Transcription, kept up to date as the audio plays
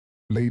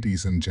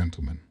Ladies and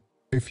gentlemen,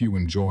 if you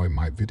enjoy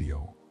my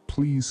video,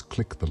 please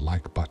click the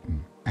like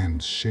button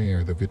and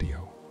share the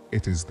video.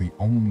 It is the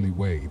only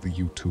way the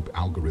YouTube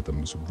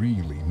algorithms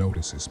really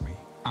notices me.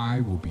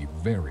 I will be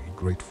very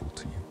grateful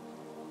to you.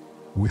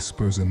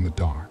 Whispers in the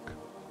Dark,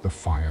 the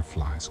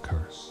Firefly's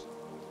Curse.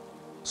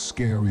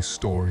 Scary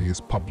Story is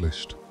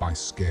published by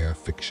Scare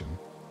Fiction.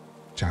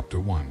 Chapter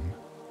 1,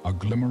 A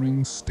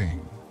Glimmering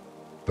Sting.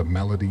 The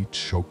melody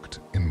choked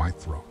in my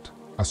throat,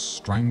 a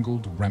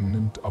strangled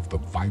remnant of the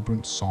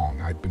vibrant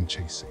song I'd been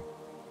chasing.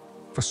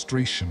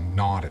 Frustration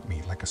gnawed at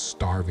me like a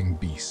starving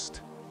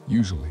beast.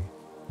 Usually,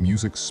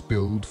 music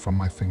spilled from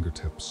my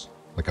fingertips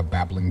like a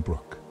babbling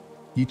brook,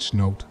 each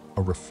note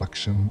a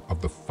reflection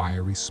of the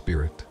fiery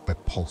spirit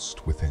that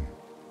pulsed within.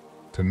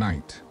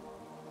 Tonight,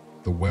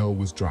 the well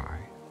was dry,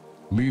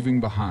 leaving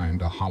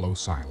behind a hollow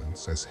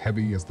silence as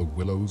heavy as the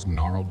willow's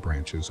gnarled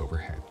branches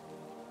overhead.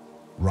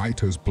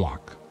 Writer's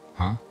block,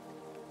 huh?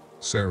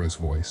 Sarah's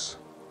voice,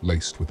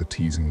 laced with a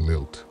teasing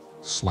lilt,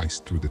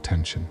 sliced through the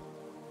tension.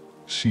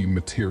 She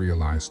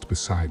materialized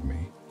beside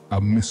me, a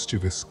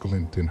mischievous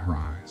glint in her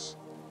eyes.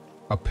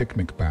 A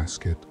picnic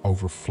basket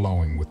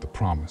overflowing with the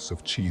promise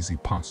of cheesy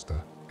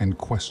pasta and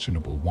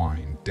questionable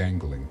wine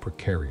dangling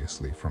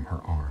precariously from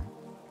her arm.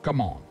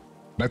 Come on,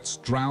 let's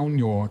drown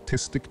your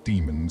artistic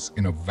demons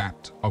in a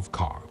vat of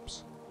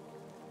carbs.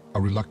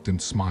 A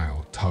reluctant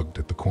smile tugged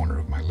at the corner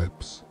of my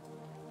lips.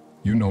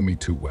 You know me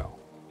too well,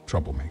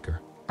 troublemaker,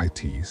 I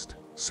teased,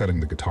 setting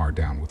the guitar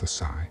down with a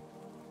sigh.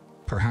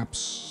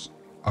 Perhaps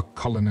a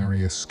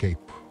culinary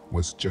escape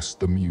was just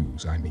the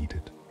muse I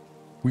needed.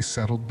 We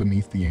settled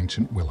beneath the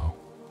ancient willow,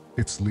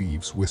 its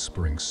leaves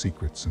whispering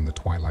secrets in the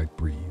twilight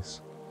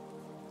breeze.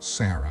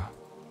 Sarah,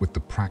 with the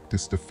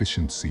practiced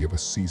efficiency of a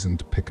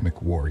seasoned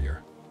picnic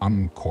warrior,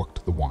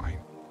 uncorked the wine.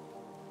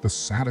 The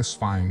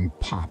satisfying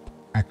pop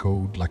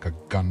echoed like a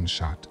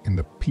gunshot in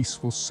the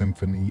peaceful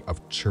symphony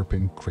of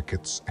chirping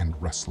crickets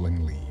and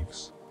rustling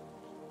leaves.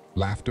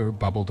 Laughter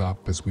bubbled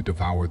up as we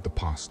devoured the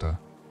pasta,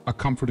 a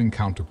comforting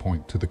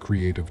counterpoint to the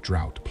creative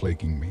drought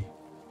plaguing me.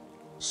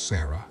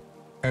 Sarah,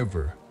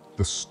 ever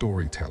the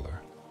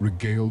storyteller,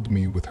 regaled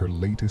me with her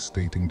latest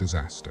dating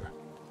disaster,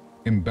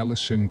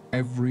 embellishing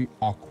every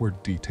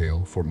awkward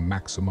detail for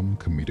maximum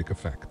comedic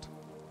effect.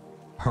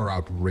 Her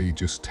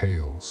outrageous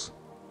tales,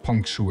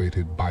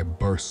 punctuated by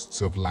bursts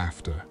of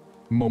laughter,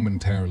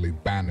 momentarily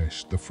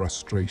banished the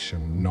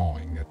frustration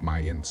gnawing at my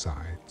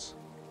insides.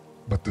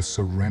 But the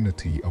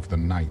serenity of the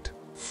night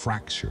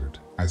fractured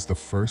as the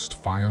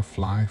first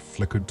firefly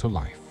flickered to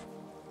life.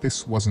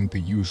 This wasn't the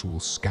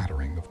usual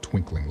scattering of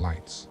twinkling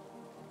lights.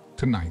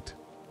 Tonight,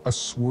 a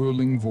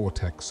swirling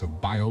vortex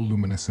of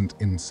bioluminescent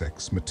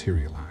insects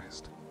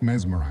materialized,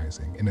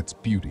 mesmerizing in its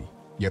beauty,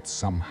 yet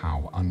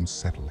somehow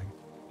unsettling.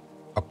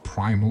 A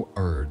primal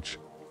urge,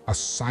 a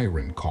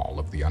siren call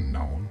of the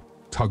unknown,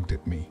 tugged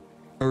at me,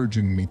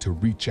 urging me to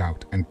reach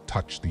out and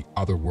touch the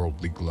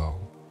otherworldly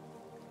glow.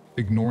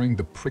 Ignoring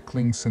the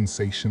prickling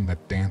sensation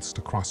that danced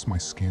across my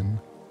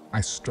skin, I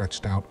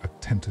stretched out a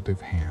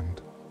tentative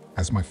hand.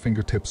 As my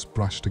fingertips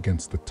brushed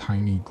against the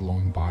tiny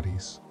glowing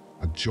bodies,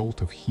 a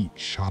jolt of heat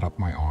shot up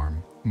my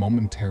arm,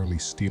 momentarily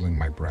stealing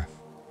my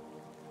breath.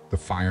 The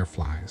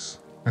fireflies,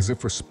 as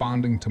if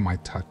responding to my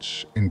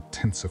touch,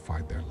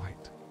 intensified their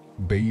light,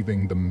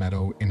 bathing the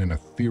meadow in an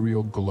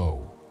ethereal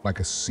glow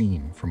like a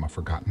scene from a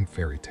forgotten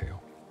fairy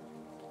tale.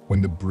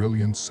 When the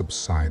brilliance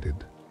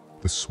subsided,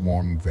 the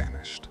swarm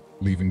vanished,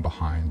 leaving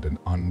behind an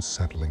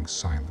unsettling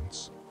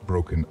silence,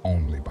 broken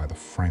only by the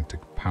frantic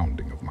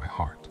pounding of my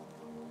heart.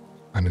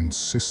 An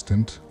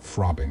insistent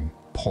throbbing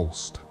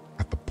pulsed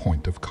at the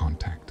point of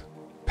contact.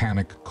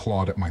 Panic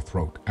clawed at my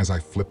throat as I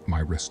flipped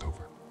my wrist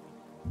over.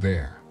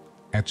 There,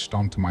 etched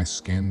onto my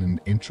skin in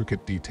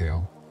intricate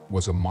detail,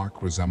 was a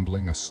mark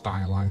resembling a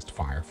stylized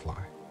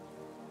firefly.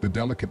 The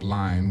delicate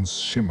lines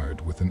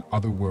shimmered with an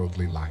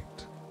otherworldly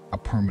light, a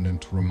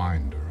permanent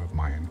reminder of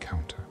my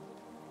encounter.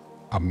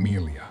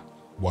 Amelia,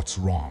 what's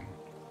wrong?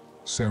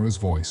 Sarah's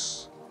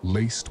voice,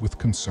 laced with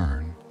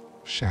concern,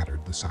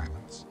 shattered the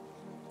silence.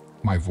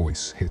 My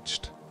voice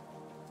hitched.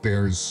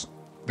 There's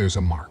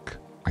a mark,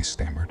 I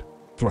stammered,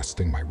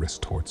 thrusting my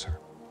wrist towards her.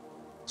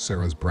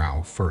 Sarah's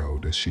brow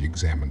furrowed as she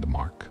examined the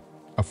mark,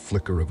 a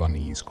flicker of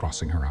unease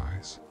crossing her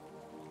eyes.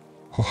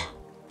 Oh,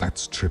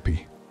 that's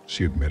trippy,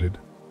 she admitted,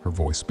 her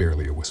voice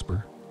barely a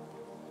whisper.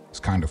 It's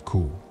kind of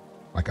cool,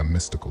 like a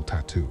mystical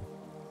tattoo,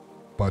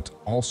 but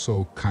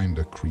also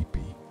kinda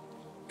creepy.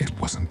 It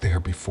wasn't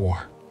there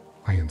before,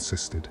 I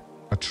insisted,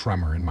 a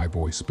tremor in my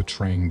voice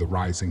betraying the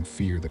rising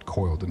fear that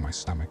coiled in my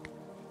stomach.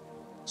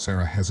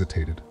 Sarah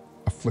hesitated,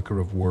 a flicker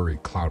of worry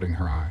clouding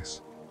her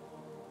eyes.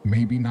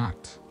 Maybe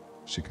not,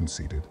 she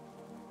conceded.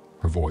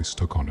 Her voice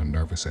took on a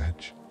nervous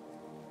edge.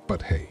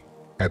 But hey,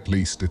 at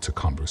least it's a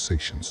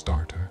conversation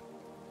starter.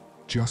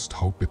 Just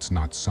hope it's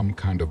not some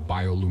kind of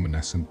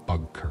bioluminescent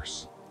bug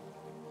curse.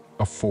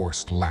 A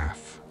forced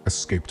laugh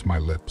escaped my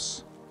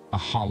lips, a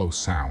hollow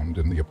sound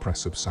in the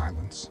oppressive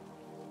silence.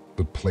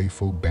 The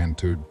playful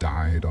banter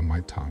died on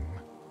my tongue,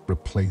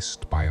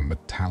 replaced by a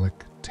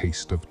metallic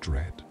taste of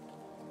dread.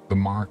 The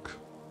mark,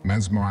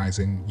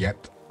 mesmerizing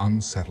yet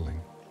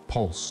unsettling,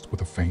 pulsed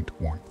with a faint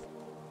warmth.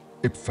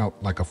 It felt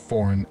like a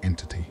foreign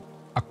entity,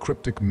 a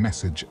cryptic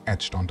message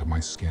etched onto my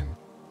skin.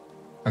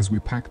 As we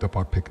packed up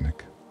our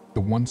picnic,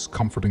 the once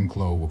comforting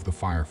glow of the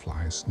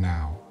fireflies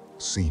now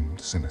seemed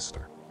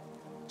sinister.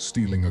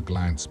 Stealing a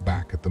glance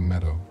back at the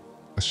meadow,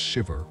 a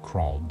shiver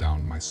crawled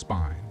down my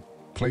spine.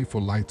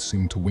 Playful light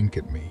seemed to wink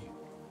at me,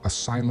 a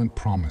silent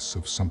promise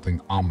of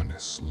something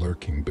ominous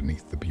lurking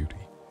beneath the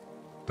beauty.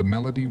 The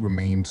melody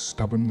remained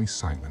stubbornly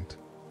silent,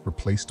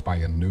 replaced by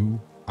a new,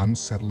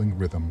 unsettling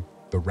rhythm,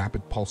 the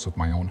rapid pulse of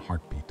my own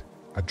heartbeat,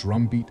 a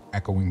drumbeat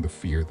echoing the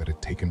fear that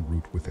had taken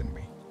root within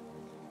me.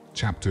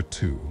 Chapter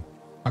 2.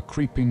 A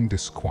creeping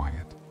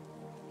disquiet.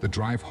 The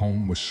drive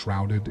home was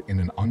shrouded in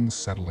an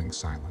unsettling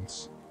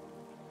silence.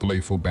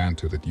 Playful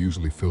banter that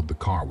usually filled the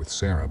car with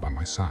Sarah by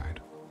my side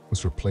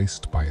was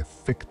replaced by a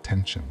thick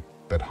tension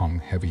that hung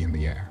heavy in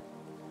the air.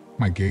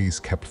 My gaze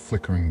kept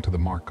flickering to the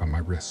mark on my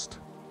wrist,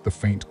 the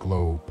faint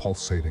glow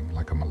pulsating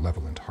like a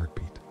malevolent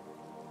heartbeat.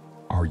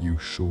 "Are you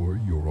sure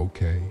you're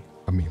okay,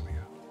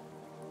 Amelia?"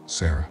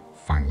 Sarah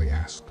finally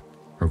asked,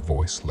 her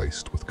voice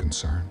laced with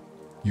concern.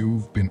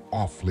 "You've been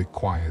awfully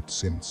quiet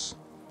since..."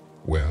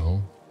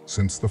 "Well,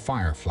 since the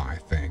Firefly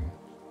thing.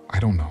 I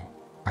don't know,"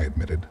 I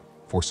admitted,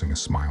 forcing a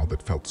smile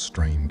that felt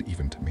strained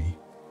even to me.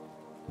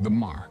 "The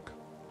mark.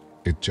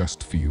 It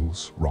just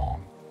feels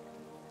wrong.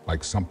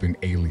 Like something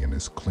alien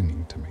is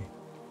clinging to me."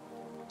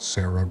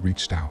 Sarah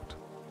reached out,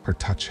 her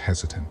touch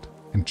hesitant,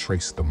 and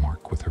traced the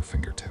mark with her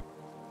fingertip.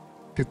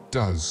 "It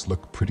does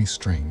look pretty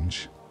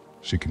strange,"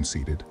 she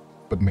conceded,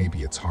 "but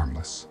maybe it's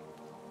harmless.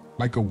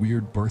 Like a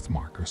weird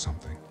birthmark or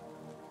something."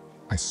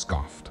 I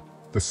scoffed,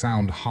 the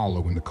sound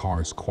hollow in the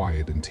car's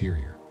quiet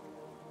interior.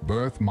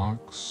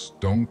 "Birthmarks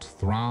don't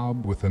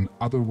throb with an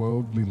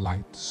otherworldly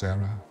light,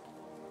 Sarah."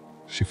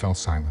 She fell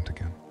silent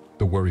again,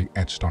 the worry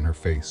etched on her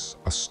face,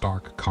 a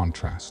stark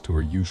contrast to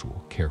her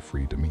usual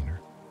carefree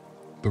demeanor.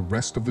 The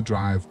rest of the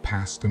drive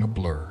passed in a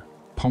blur,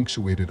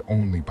 punctuated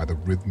only by the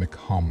rhythmic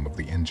hum of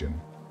the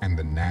engine and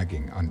the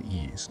nagging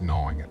unease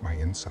gnawing at my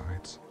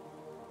insides.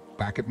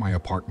 Back at my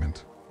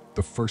apartment,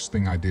 the first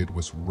thing I did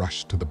was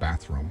rush to the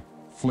bathroom,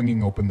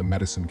 flinging open the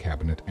medicine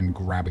cabinet and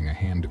grabbing a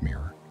hand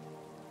mirror.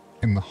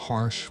 In the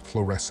harsh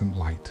fluorescent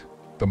light,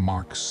 the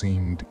mark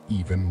seemed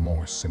even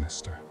more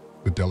sinister.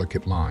 The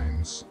delicate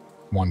lines,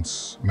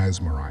 once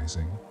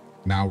mesmerizing,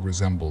 now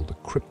resembled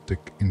a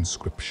cryptic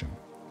inscription,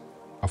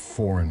 a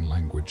foreign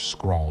language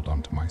scrawled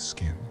onto my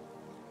skin.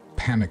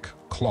 Panic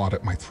clawed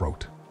at my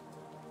throat.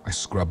 I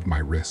scrubbed my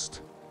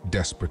wrist,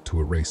 desperate to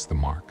erase the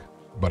mark,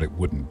 but it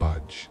wouldn't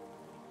budge.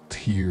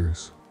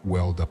 Tears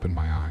welled up in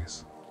my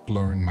eyes,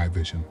 blurring my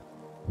vision.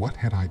 What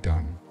had I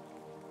done?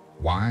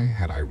 Why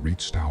had I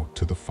reached out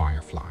to the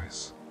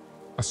fireflies?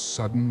 A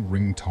sudden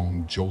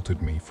ringtone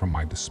jolted me from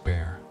my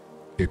despair.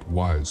 It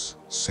was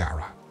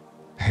Sarah.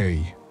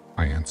 "Hey,"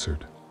 I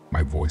answered,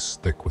 my voice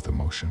thick with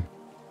emotion.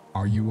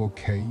 "Are you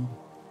okay?"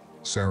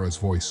 Sarah's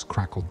voice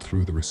crackled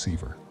through the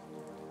receiver.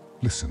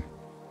 "Listen,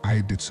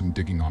 I did some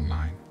digging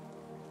online.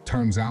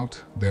 Turns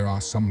out there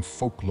are some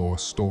folklore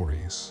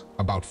stories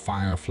about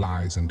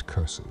fireflies and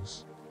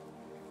curses."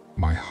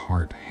 My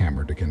heart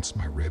hammered against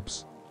my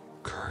ribs.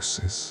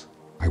 "Curses?"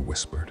 I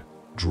whispered,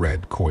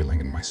 dread coiling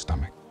in my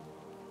stomach.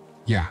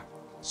 "Yeah,"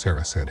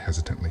 Sarah said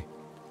hesitantly.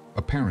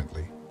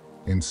 "Apparently,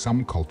 in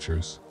some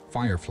cultures,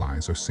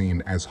 fireflies are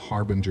seen as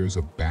harbingers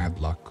of bad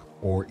luck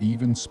or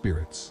even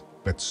spirits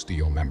that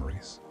steal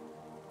memories."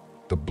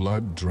 The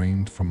blood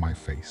drained from my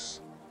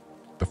face,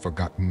 the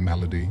forgotten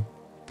melody,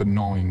 the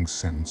gnawing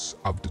sense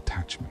of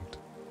detachment.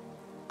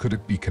 Could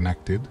it be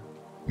connected?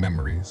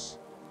 Memories?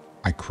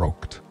 I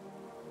croaked.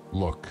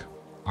 "Look,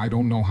 I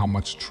don't know how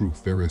much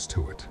truth there is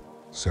to it,"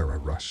 Sarah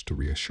rushed to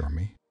reassure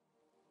me.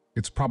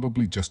 "It's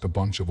probably just a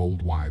bunch of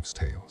old wives'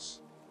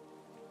 tales.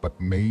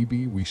 But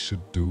maybe we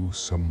should do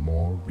some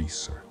more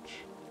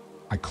research."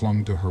 I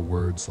clung to her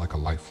words like a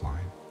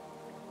lifeline.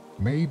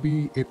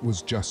 Maybe it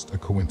was just a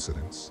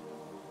coincidence.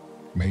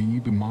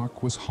 Maybe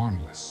Mark was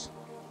harmless.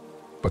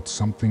 But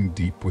something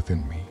deep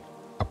within me,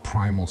 a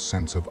primal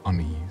sense of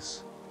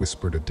unease,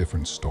 whispered a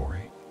different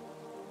story.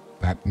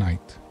 That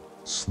night,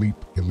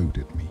 sleep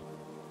eluded me.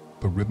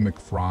 The rhythmic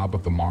throb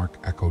of the mark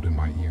echoed in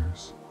my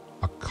ears,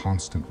 a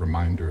constant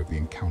reminder of the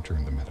encounter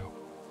in the meadow.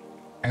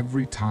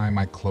 Every time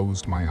I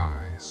closed my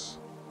eyes,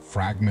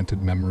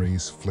 fragmented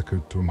memories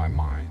flickered through my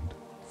mind,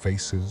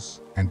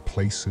 faces and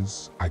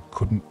places I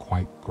couldn't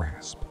quite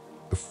grasp.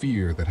 The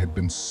fear that had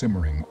been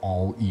simmering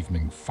all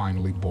evening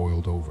finally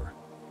boiled over,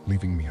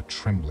 leaving me a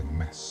trembling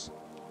mess.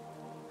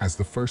 As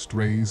the first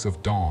rays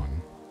of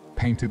dawn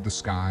painted the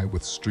sky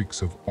with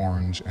streaks of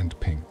orange and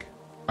pink,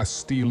 a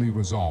steely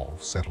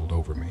resolve settled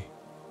over me.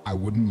 I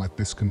wouldn't let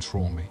this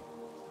control me.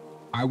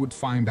 I would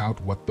find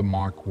out what the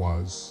mark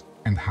was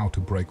and how to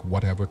break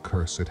whatever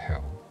curse it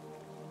held.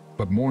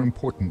 But more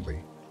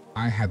importantly,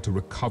 I had to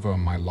recover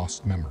my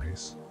lost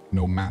memories,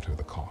 no matter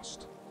the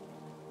cost.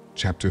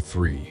 Chapter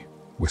 3.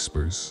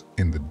 Whispers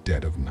in the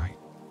Dead of Night.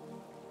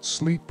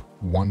 Sleep,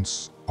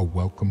 once a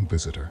welcome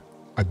visitor,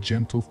 a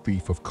gentle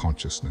thief of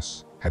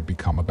consciousness, had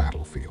become a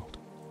battlefield.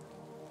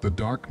 The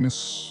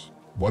darkness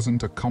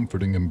wasn't a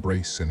comforting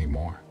embrace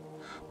anymore,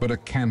 but a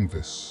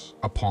canvas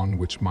upon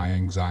which my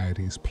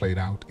anxieties played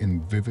out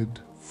in vivid,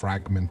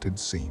 fragmented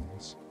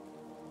scenes.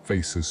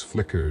 Faces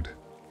flickered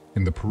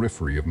in the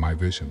periphery of my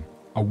vision,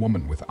 a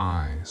woman with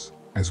eyes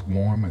as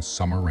warm as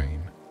summer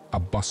rain, a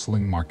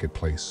bustling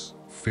marketplace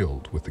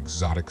filled with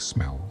exotic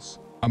smells,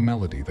 a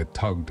melody that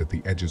tugged at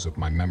the edges of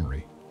my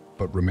memory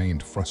but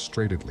remained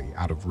frustratedly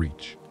out of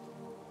reach.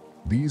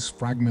 These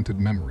fragmented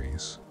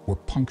memories were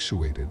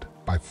punctuated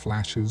by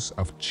flashes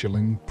of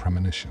chilling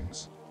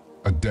premonitions.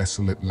 A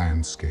desolate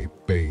landscape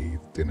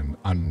bathed in an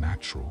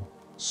unnatural,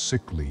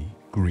 sickly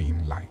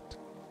green light.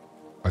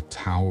 A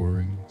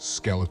towering,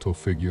 skeletal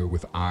figure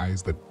with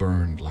eyes that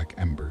burned like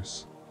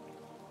embers.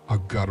 A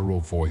guttural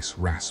voice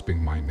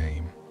rasping my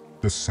name,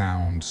 the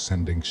sound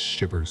sending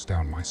shivers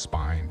down my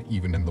spine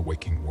even in the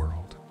waking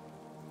world.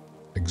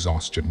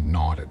 Exhaustion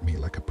gnawed at me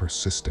like a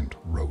persistent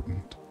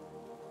rodent.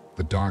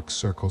 The dark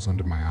circles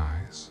under my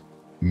eyes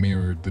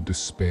mirrored the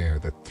despair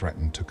that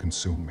threatened to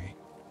consume me.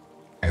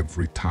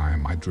 Every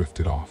time I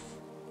drifted off,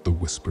 the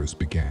whispers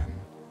began.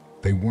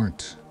 They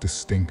weren't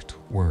distinct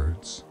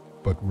words,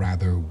 but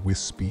rather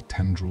wispy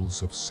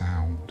tendrils of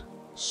sound,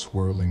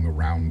 swirling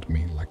around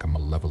me like a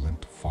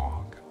malevolent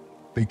fog.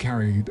 They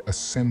carried a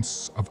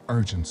sense of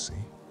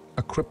urgency,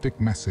 a cryptic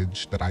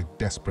message that I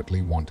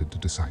desperately wanted to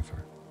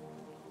decipher.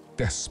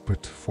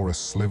 Desperate for a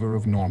sliver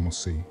of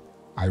normalcy,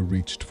 I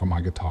reached for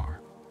my guitar.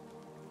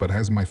 But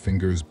as my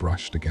fingers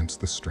brushed against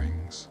the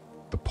strings,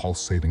 the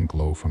pulsating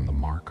glow from the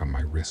mark on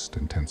my wrist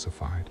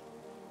intensified.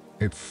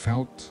 It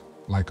felt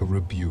like a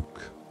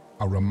rebuke,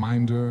 a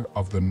reminder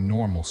of the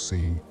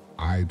normalcy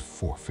I'd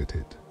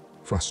forfeited.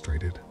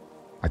 Frustrated,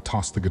 I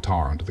tossed the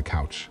guitar onto the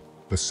couch,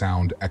 the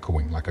sound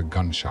echoing like a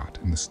gunshot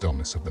in the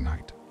stillness of the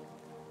night.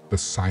 The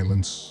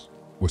silence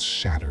was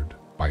shattered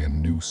by a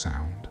new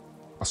sound,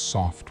 a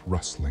soft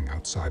rustling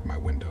outside my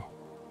window.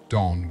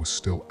 Dawn was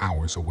still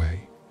hours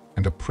away,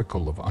 and a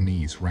prickle of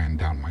unease ran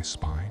down my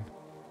spine.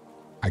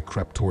 I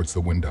crept towards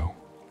the window,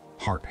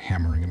 heart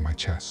hammering in my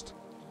chest.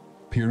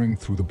 Peering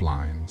through the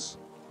blinds,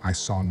 I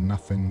saw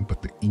nothing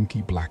but the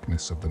inky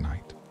blackness of the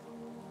night.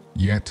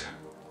 Yet,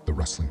 the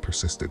rustling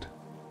persisted.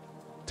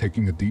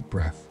 Taking a deep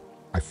breath,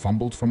 I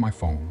fumbled for my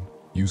phone,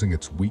 using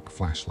its weak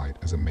flashlight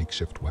as a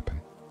makeshift weapon.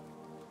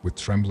 With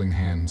trembling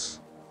hands,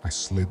 I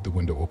slid the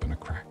window open a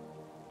crack.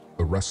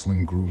 The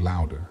rustling grew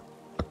louder,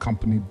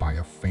 accompanied by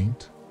a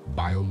faint,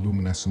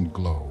 bioluminescent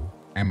glow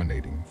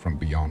emanating from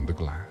beyond the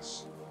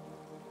glass.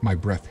 My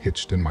breath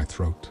hitched in my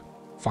throat.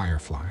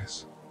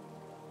 Fireflies.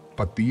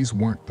 But these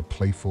weren't the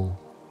playful,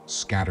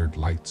 scattered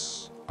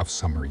lights of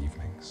summer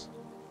evenings.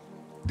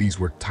 These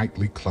were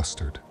tightly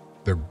clustered,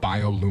 their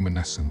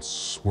bioluminescence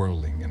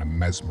swirling in a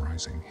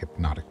mesmerizing,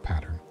 hypnotic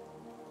pattern.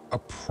 A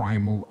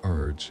primal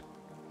urge,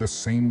 the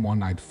same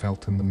one I'd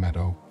felt in the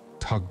meadow,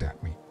 tugged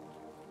at me.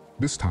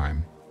 This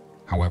time,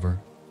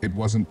 however, it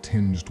wasn't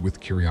tinged with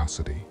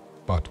curiosity,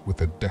 but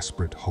with a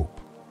desperate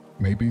hope.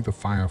 Maybe the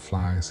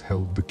fireflies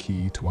held the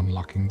key to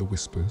unlocking the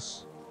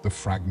whispers, the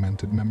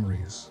fragmented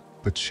memories,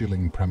 the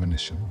chilling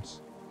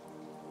premonitions.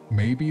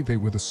 Maybe they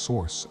were the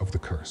source of the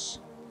curse,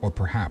 or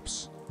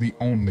perhaps the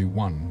only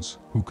ones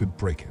who could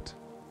break it.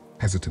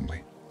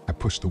 Hesitantly, I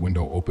pushed the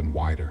window open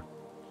wider.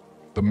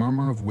 The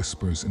murmur of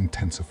whispers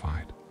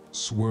intensified,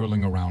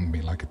 swirling around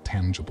me like a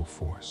tangible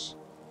force.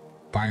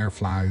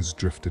 Fireflies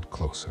drifted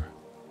closer,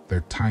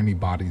 their tiny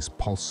bodies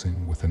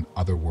pulsing with an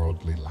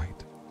otherworldly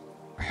light.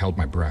 I held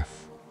my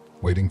breath,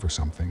 waiting for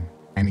something,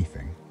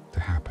 anything, to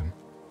happen.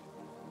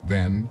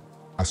 Then,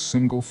 a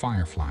single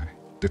firefly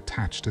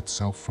detached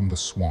itself from the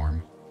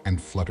swarm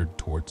and fluttered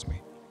towards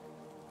me.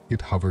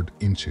 It hovered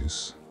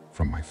inches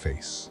from my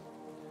face,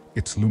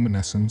 its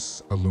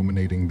luminescence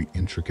illuminating the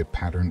intricate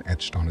pattern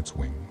etched on its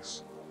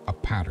wings, a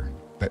pattern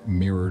that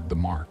mirrored the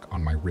mark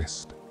on my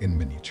wrist in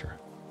miniature.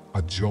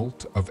 A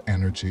jolt of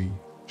energy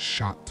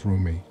shot through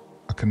me,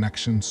 a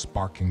connection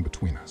sparking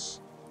between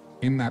us.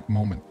 In that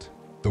moment,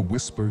 the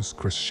whispers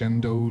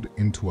crescendoed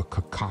into a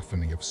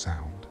cacophony of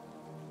sound.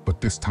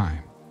 But this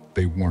time,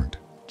 they weren't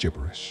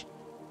gibberish.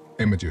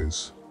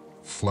 Images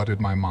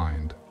flooded my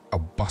mind, a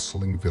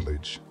bustling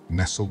village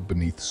nestled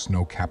beneath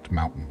snow-capped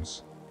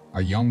mountains,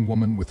 a young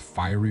woman with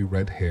fiery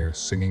red hair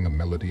singing a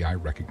melody I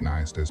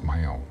recognized as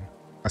my own,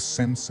 a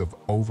sense of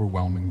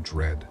overwhelming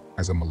dread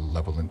as a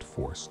malevolent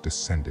force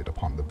descended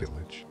upon the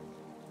village.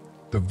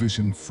 The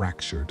vision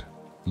fractured,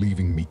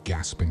 leaving me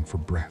gasping for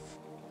breath.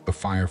 The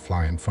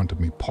firefly in front of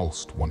me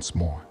pulsed once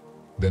more,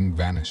 then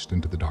vanished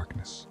into the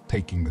darkness,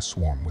 taking the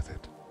swarm with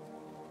it.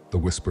 The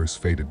whispers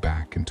faded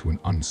back into an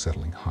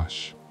unsettling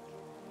hush.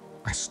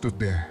 I stood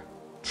there,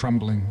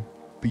 trembling,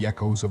 the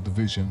echoes of the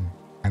vision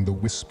and the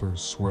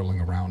whispers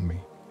swirling around me.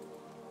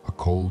 A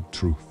cold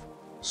truth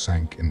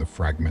sank in the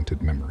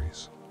fragmented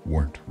memories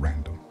weren't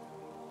random.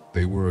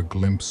 They were a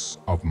glimpse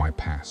of my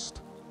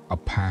past, a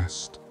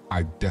past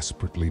I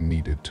desperately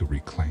needed to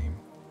reclaim.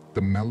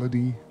 The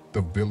melody,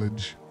 the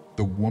village,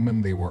 the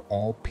woman, they were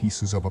all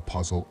pieces of a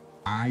puzzle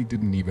I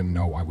didn't even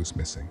know I was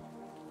missing.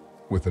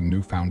 With a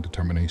newfound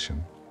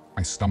determination,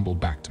 I stumbled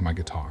back to my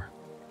guitar.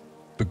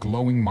 The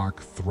glowing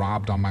mark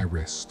throbbed on my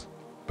wrist,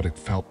 but it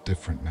felt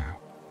different now.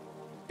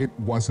 It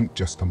wasn't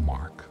just a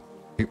mark.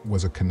 It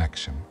was a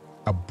connection,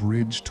 a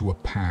bridge to a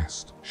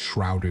past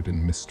shrouded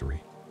in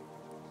mystery.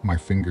 My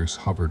fingers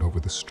hovered over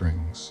the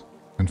strings,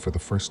 and for the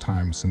first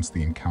time since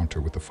the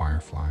encounter with the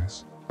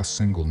fireflies, a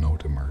single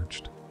note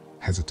emerged,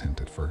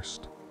 hesitant at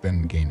first,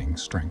 then gaining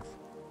strength.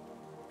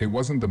 It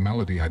wasn't the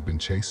melody I'd been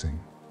chasing,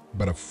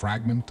 but a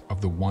fragment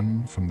of the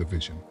one from the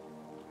vision.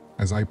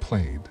 As I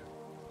played,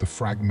 the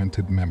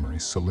fragmented memory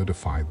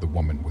solidified the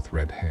woman with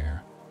red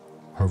hair,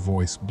 her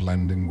voice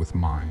blending with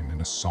mine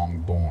in a song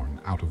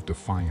born out of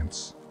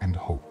defiance and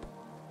hope.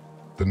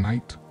 The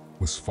night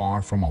was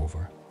far from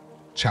over.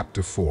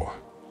 Chapter 4,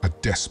 a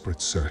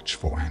desperate search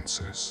for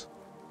answers.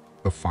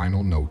 The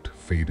final note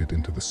faded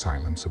into the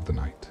silence of the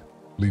night,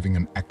 leaving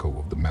an echo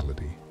of the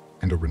melody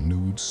and a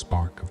renewed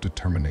spark of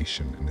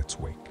determination in its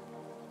wake.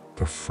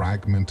 The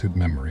fragmented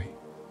memory,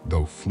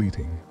 though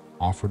fleeting,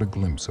 offered a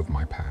glimpse of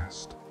my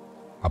past.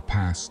 A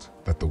past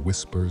that the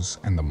whispers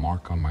and the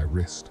mark on my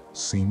wrist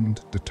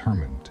seemed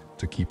determined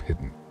to keep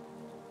hidden.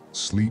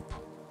 Sleep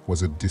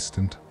was a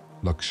distant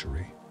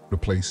luxury,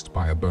 replaced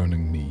by a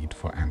burning need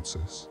for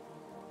answers.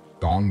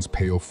 Dawn's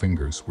pale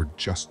fingers were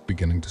just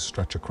beginning to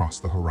stretch across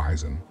the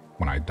horizon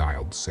when I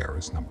dialed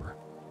Sarah's number.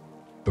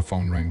 The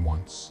phone rang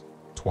once,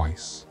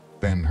 twice,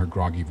 then her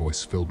groggy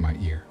voice filled my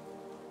ear.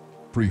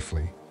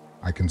 Briefly,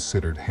 I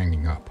considered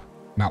hanging up,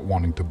 not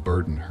wanting to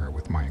burden her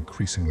with my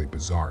increasingly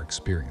bizarre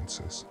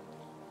experiences.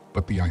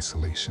 But the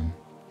isolation,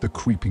 the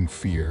creeping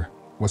fear,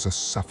 was a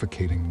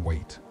suffocating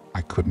weight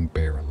I couldn't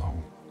bear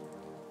alone.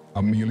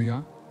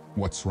 "Amelia,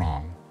 what's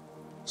wrong?"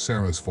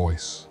 Sarah's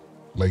voice,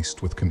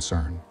 laced with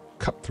concern,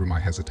 cut through my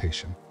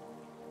hesitation.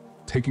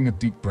 Taking a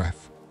deep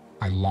breath,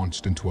 I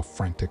launched into a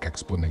frantic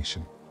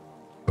explanation.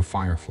 The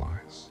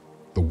fireflies,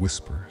 the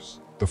whispers,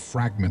 the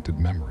fragmented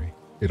memory,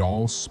 it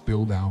all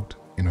spilled out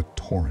in a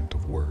torrent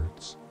of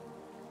words.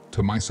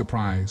 To my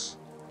surprise,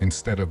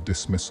 instead of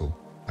dismissal,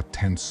 a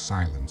tense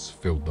silence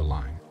filled the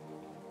line.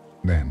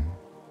 Then,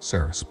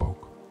 Sarah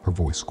spoke, her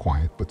voice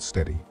quiet but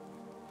steady.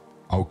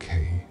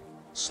 "Okay,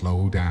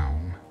 slow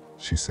down,"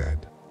 she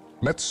said.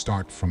 "Let's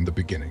start from the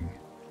beginning.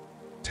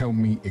 Tell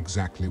me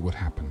exactly what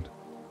happened."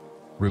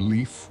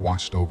 Relief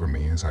washed over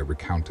me as I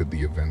recounted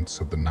the events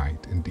of the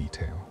night in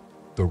detail,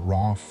 the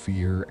raw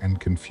fear and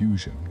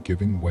confusion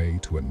giving way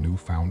to a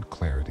newfound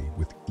clarity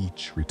with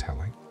each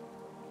retelling.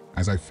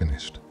 As I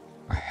finished,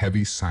 a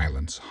heavy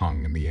silence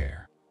hung in the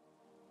air.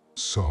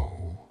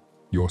 "So,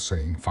 you're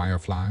saying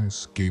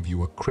fireflies gave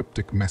you a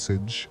cryptic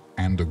message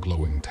and a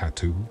glowing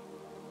tattoo?"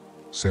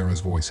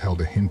 Sarah's voice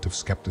held a hint of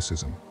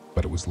skepticism,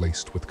 but it was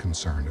laced with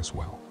concern as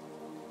well.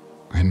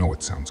 "I know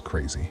it sounds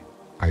crazy,"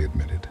 I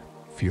admitted,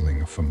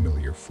 feeling a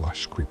familiar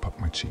flush creep up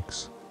my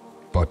cheeks.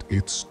 "But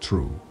it's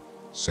true,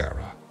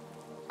 Sarah.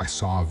 I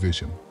saw a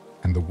vision,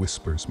 and the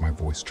whispers my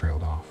voice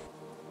trailed off."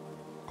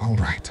 All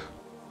right,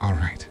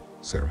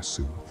 Sarah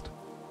soothed.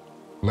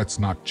 "Let's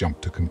not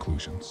jump to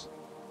conclusions.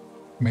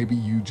 Maybe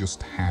you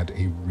just had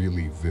a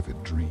really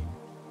vivid dream."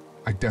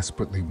 I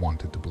desperately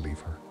wanted to believe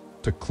her,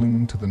 to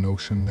cling to the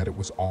notion that it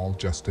was all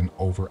just an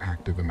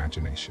overactive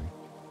imagination.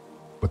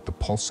 But the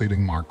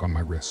pulsating mark on my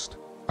wrist,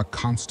 a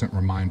constant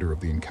reminder of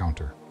the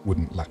encounter,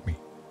 wouldn't let me.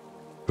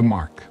 "The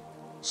mark,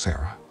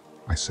 Sarah,"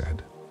 I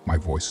said, my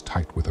voice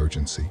tight with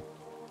urgency.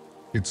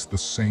 "It's the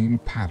same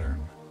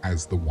pattern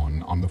as the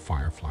one on the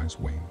firefly's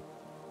wing.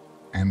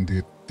 And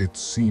it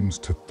seems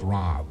to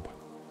throb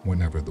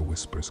whenever the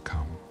whispers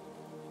come."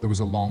 There was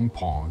a long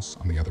pause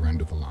on the other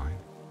end of the line.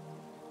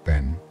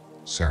 Then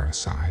Sarah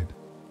sighed.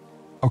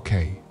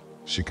 "Okay,"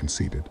 she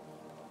conceded.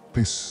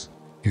 "This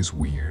is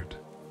weird.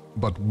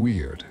 But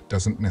weird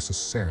doesn't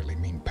necessarily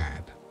mean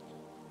bad.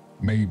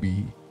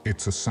 Maybe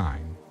it's a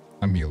sign,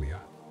 Amelia.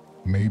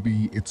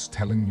 Maybe it's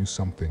telling you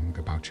something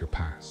about your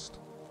past."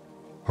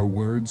 Her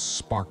words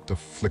sparked a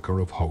flicker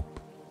of hope.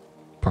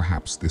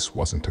 Perhaps this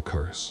wasn't a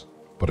curse,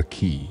 but a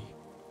key.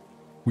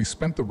 We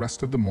spent the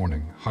rest of the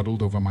morning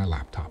huddled over my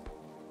laptop,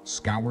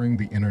 scouring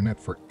the internet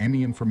for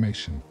any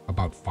information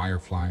about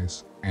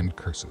fireflies and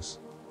curses.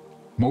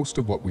 Most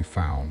of what we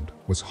found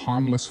was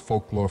harmless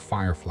folklore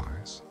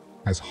fireflies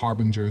as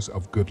harbingers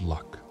of good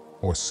luck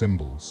or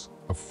symbols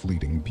of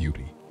fleeting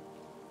beauty.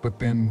 But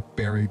then,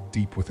 buried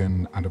deep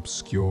within an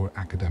obscure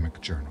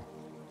academic journal,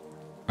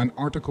 an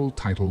article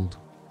titled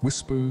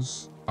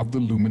 "Whispers of the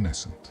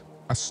Luminescent,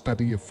 a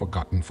Study of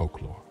Forgotten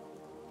Folklore."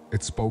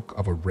 It spoke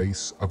of a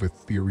race of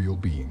ethereal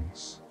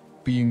beings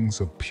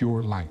of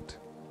pure light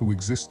who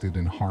existed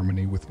in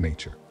harmony with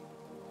nature.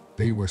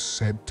 They were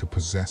said to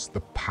possess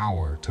the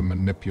power to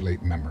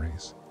manipulate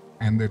memories,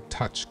 and their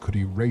touch could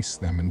erase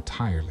them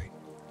entirely.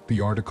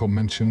 The article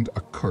mentioned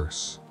a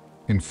curse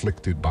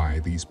inflicted by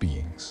these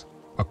beings,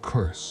 a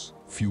curse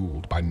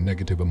fueled by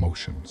negative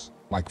emotions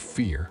like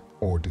fear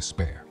or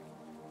despair.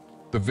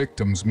 The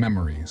victim's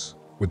memories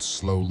would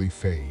slowly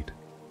fade,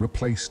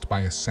 replaced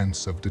by a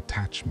sense of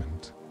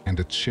detachment and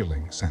a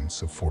chilling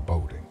sense of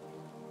foreboding.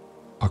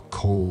 A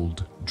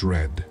cold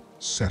dread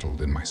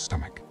settled in my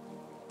stomach.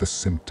 The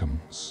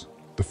symptoms,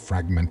 the the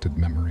fragmented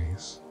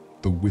memories,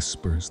 the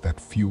whispers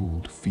that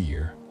fueled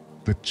fear,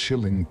 the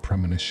chilling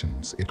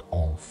premonitions, it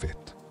all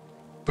fit.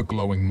 The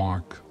glowing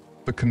mark,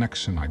 the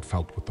connection I'd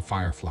felt with the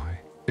Firefly,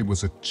 it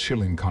was a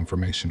chilling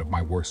confirmation of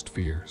my worst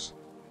fears.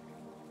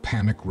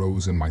 Panic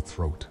rose in my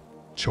throat,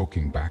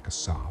 choking back a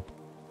sob.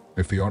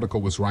 If the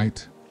article was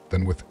right,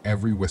 then with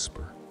every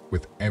whisper,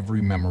 with every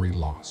memory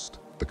lost,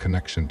 the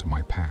connection to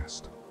my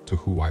past, to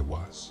who I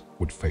was,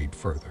 would fade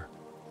further.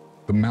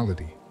 The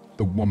melody,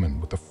 the woman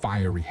with the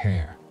fiery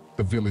hair,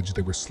 the village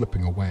they were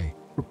slipping away,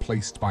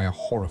 replaced by a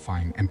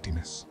horrifying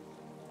emptiness.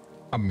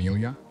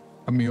 Amelia?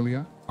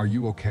 Amelia, are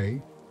you okay?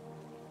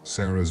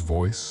 Sarah's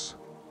voice,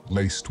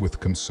 laced with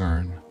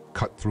concern,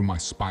 cut through my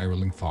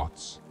spiraling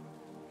thoughts.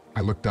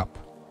 I looked up,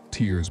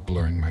 tears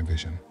blurring my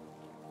vision.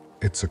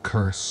 It's a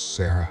curse,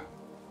 Sarah,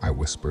 I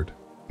whispered,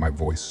 my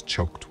voice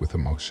choked with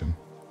emotion.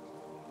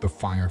 The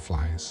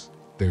fireflies,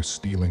 they're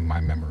stealing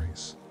my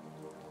memories.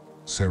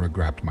 Sarah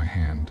grabbed my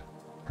hand,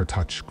 her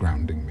touch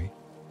grounding me.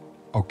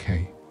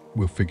 Okay,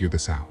 we'll figure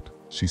this out,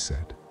 she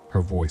said,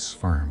 her voice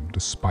firm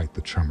despite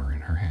the tremor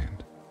in her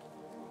hand.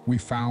 We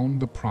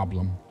found the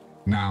problem,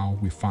 now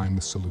we find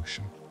the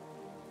solution.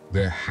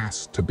 There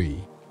has to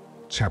be.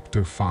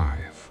 Chapter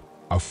 5,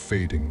 A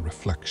Fading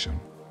Reflection.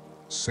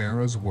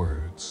 Sarah's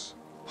words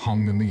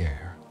hung in the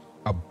air,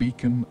 a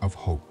beacon of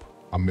hope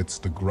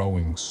amidst the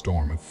growing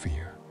storm of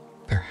fear.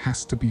 There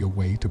has to be a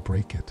way to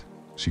break it,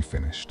 she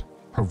finished,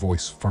 her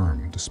voice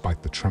firm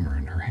despite the tremor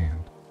in her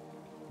hand.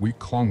 We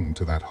clung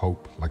to that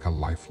hope like a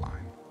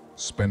lifeline,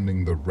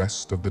 spending the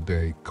rest of the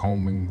day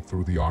combing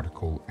through the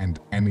article and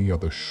any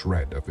other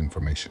shred of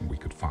information we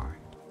could find.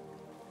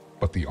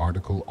 But the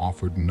article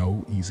offered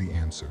no easy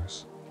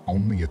answers,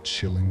 only a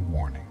chilling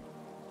warning.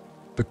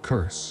 The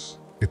curse,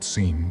 it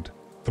seemed,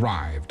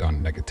 thrived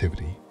on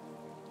negativity.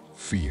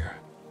 Fear,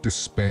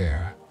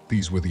 despair,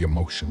 these were the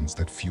emotions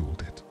that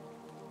fueled it.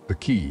 The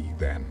key,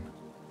 then,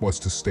 was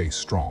to stay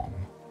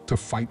strong, to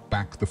fight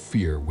back the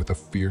fear with a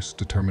fierce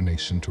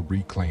determination to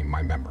reclaim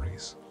my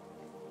memories.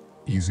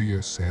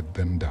 Easier said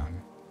than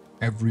done.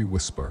 Every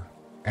whisper,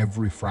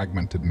 every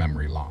fragmented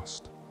memory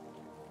lost.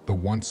 The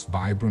once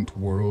vibrant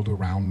world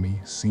around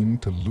me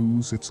seemed to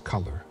lose its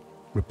color,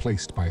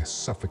 replaced by a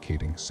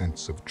suffocating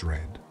sense of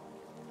dread.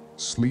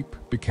 Sleep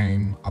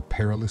became a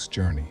perilous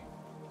journey,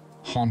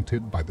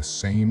 haunted by the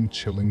same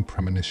chilling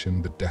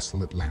premonition, the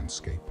desolate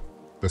landscape,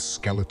 the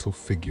skeletal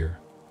figure,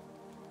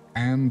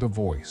 and a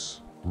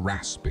voice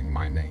rasping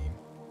my name.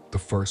 The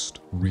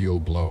first real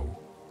blow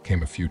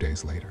came a few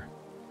days later.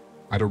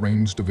 I'd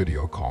arranged a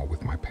video call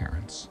with my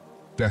parents,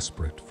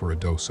 desperate for a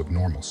dose of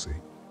normalcy,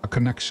 a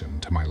connection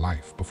to my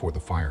life before the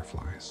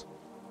fireflies.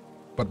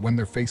 But when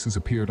their faces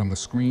appeared on the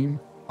screen,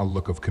 a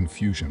look of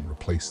confusion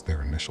replaced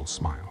their initial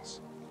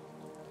smiles.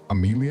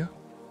 Amelia?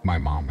 My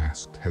mom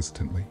asked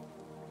hesitantly.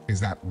 Is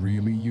that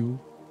really you?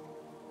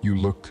 You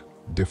looked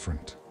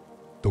different.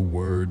 The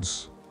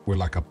words were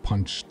like a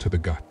punch to the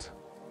gut.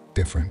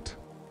 Different.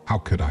 How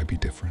could I be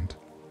different?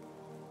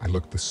 I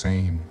looked the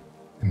same,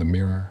 in the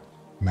mirror,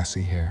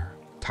 messy hair,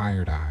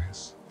 tired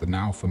eyes, the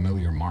now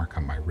familiar mark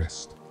on my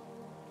wrist.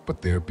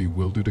 But their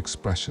bewildered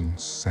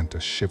expressions sent a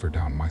shiver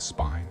down my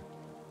spine.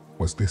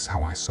 Was this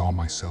how I saw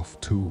myself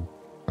too,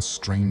 a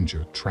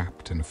stranger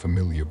trapped in a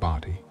familiar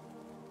body?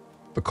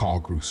 The call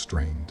grew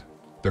strained.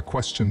 Their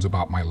questions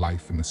about my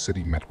life in the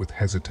city met with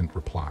hesitant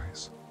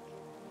replies.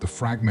 The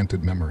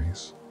fragmented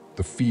memories,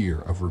 the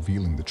fear of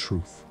revealing the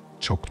truth,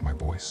 choked my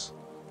voice.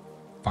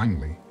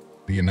 Finally,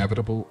 the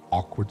inevitable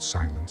awkward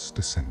silence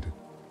descended.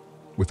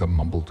 With a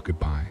mumbled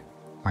goodbye,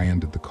 I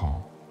ended the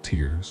call,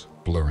 tears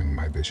blurring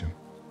my vision.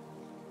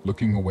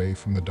 Looking away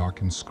from the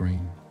darkened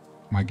screen,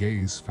 my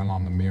gaze fell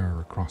on the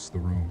mirror across the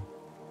room.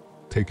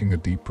 Taking a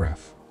deep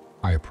breath,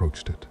 I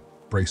approached it,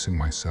 bracing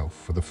myself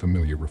for the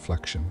familiar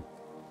reflection.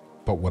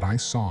 But what I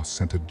saw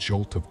sent a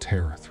jolt of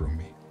terror through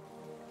me.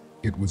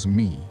 It was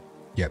me,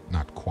 yet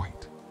not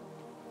quite.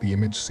 The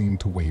image seemed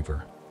to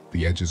waver,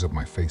 the edges of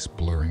my face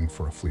blurring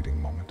for a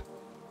fleeting moment.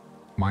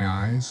 My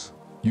eyes,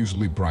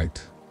 usually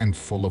bright and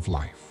full of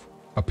life,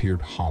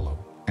 appeared hollow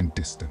and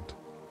distant.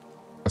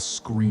 A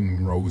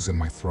scream rose in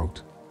my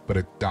throat, but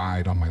it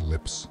died on my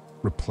lips,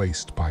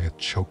 replaced by a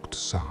choked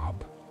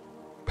sob.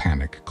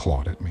 Panic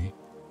clawed at me.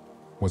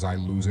 Was I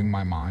losing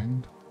my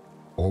mind?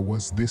 Or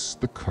was this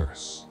the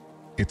curse?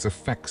 Its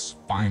effects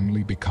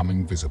finally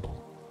becoming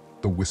visible.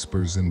 The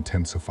whispers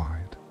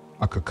intensified,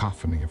 a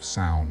cacophony of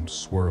sound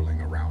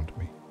swirling around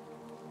me.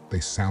 They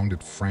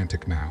sounded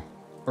frantic now,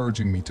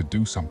 urging me to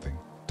do something,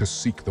 to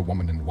seek the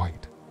woman in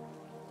white.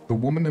 The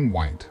woman in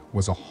white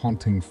was a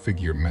haunting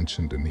figure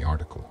mentioned in the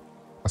article,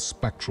 a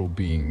spectral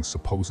being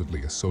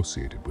supposedly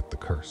associated with the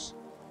curse.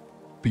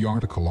 The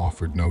article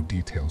offered no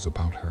details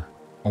about her,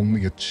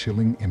 only a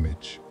chilling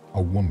image,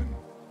 a woman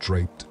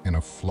draped in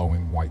a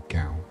flowing white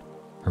gown,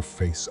 her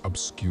face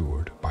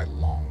obscured by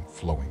long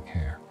flowing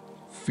hair.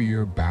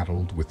 Fear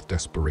battled with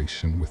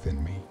desperation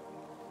within me.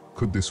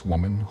 Could this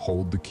woman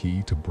hold the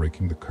key to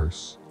breaking the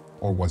curse,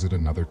 or was it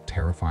another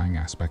terrifying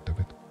aspect of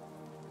it?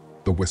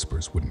 The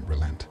whispers wouldn't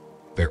relent,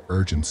 their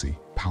urgency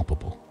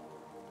palpable.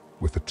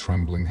 With a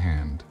trembling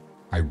hand,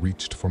 I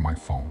reached for my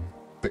phone.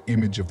 The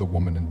image of the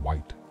woman in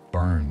white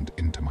burned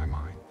into my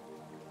mind.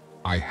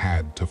 I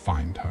had to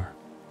find her.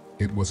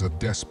 It was a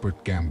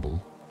desperate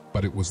gamble,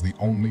 but it was the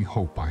only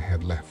hope I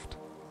had left.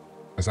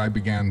 As I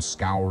began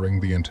scouring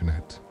the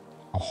internet,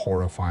 a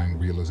horrifying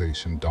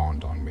realization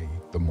dawned on me.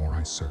 The more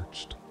I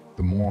searched,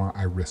 the more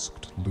I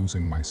risked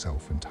losing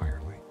myself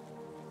entirely.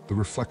 The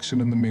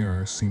reflection in the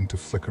mirror seemed to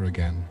flicker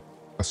again,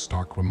 a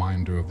stark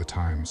reminder of the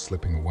time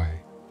slipping away.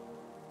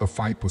 The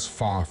fight was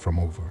far from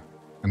over,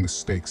 and the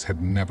stakes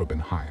had never been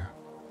higher.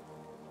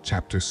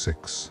 Chapter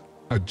 6: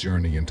 A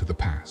Journey into the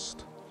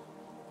Past.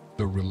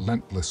 The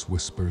relentless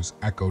whispers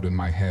echoed in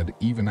my head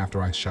even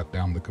after I shut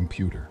down the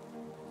computer.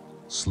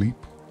 Sleep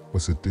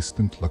was a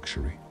distant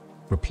luxury,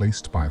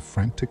 replaced by a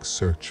frantic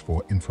search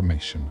for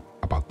information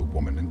about the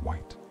woman in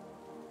white.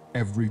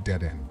 Every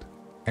dead end,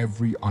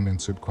 every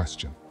unanswered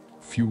question,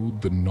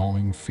 fueled the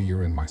gnawing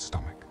fear in my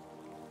stomach.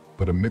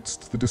 But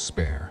amidst the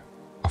despair,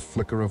 a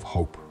flicker of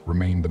hope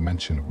remained the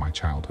mention of my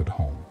childhood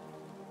home.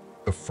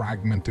 The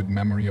fragmented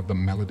memory of the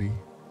melody,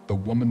 the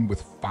woman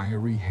with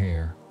fiery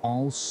hair,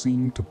 all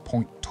seemed to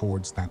point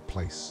towards that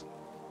place.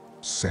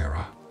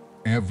 Sarah,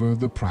 ever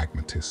the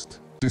pragmatist,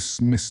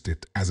 dismissed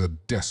it as a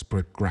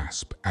desperate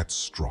grasp at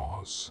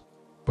straws.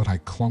 But I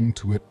clung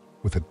to it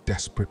with a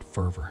desperate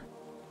fervor.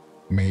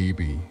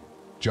 Maybe,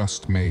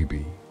 just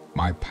maybe,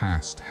 my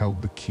past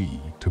held the key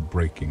to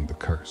breaking the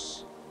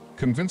curse.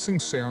 Convincing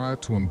Sarah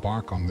to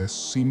embark on this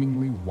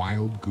seemingly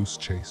wild goose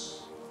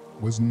chase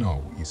was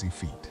no easy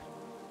feat.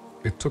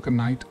 It took a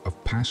night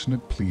of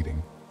passionate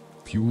pleading,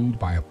 fueled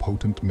by a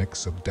potent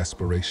mix of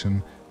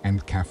desperation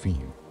and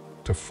caffeine,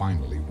 to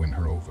finally win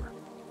her over.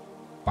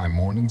 By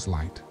morning's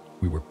light,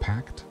 we were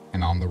packed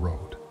and on the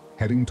road,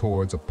 heading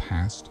towards a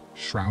past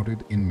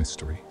shrouded in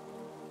mystery.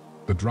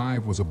 The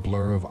drive was a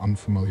blur of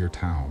unfamiliar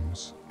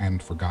towns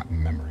and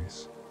forgotten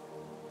memories.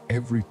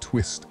 Every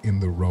twist in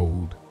the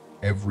road,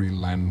 every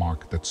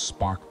landmark that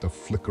sparked a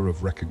flicker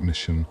of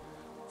recognition,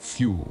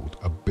 fueled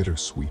a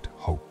bittersweet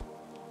hope.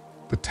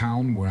 The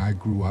town where I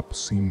grew up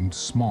seemed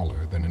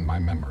smaller than in my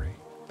memory,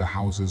 the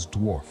houses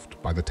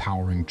dwarfed by the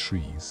towering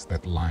trees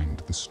that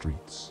lined the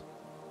streets.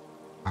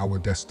 Our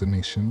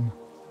destination,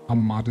 a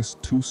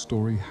modest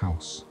two-story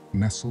house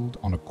nestled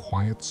on a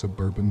quiet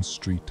suburban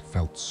street,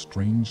 felt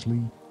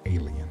strangely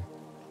alien.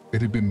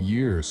 It had been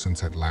years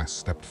since I'd last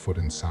stepped foot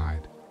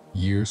inside,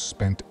 years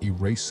spent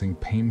erasing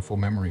painful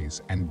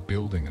memories and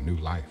building a new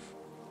life.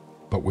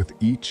 But with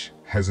each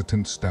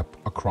hesitant step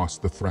across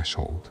the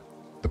threshold,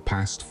 the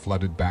past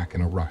flooded back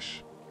in a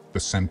rush. The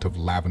scent of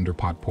lavender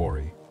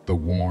potpourri, the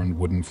worn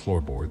wooden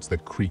floorboards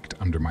that creaked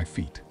under my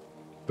feet,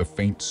 the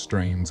faint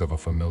strains of a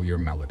familiar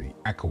melody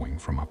echoing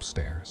from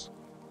upstairs.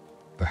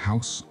 The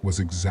house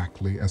was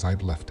exactly as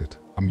I'd left it,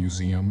 a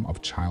museum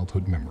of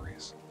childhood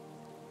memories.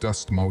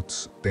 Dust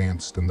motes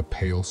danced in the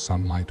pale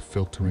sunlight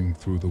filtering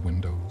through the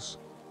windows,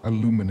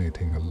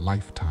 illuminating a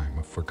lifetime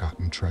of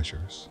forgotten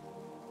treasures.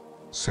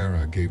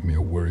 Sarah gave me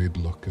a worried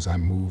look as I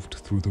moved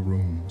through the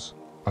rooms,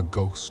 a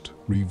ghost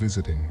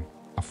revisiting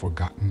a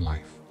forgotten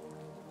life.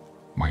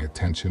 My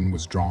attention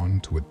was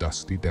drawn to a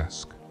dusty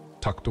desk,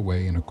 tucked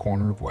away in a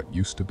corner of what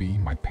used to be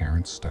my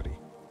parents' study.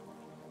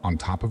 On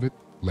top of it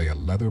lay a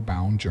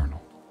leather-bound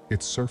journal,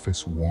 its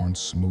surface worn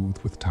smooth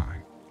with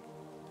time.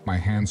 My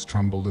hands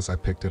trembled as I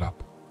picked it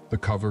up, the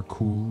cover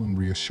cool and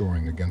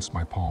reassuring against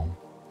my palm.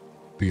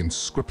 The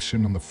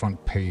inscription on the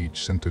front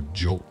page sent a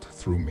jolt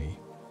through me,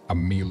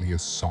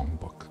 Amelia's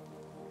songbook.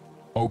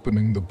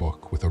 Opening the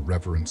book with a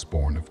reverence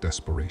born of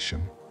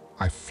desperation,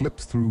 I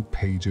flipped through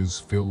pages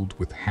filled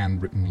with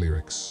handwritten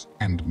lyrics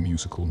and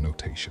musical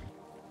notation.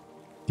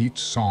 Each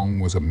song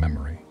was a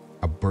memory,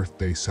 a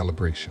birthday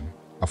celebration,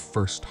 a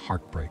first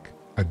heartbreak,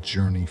 a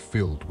journey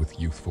filled with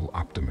youthful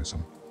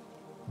optimism.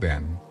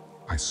 Then,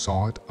 I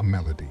saw it a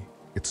melody,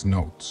 its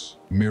notes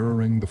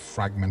mirroring the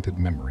fragmented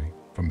memory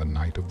from the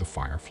night of the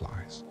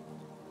fireflies.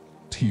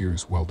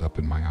 Tears welled up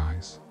in my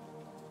eyes.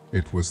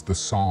 It was the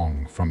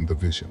song from the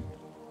vision,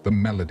 the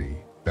melody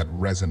that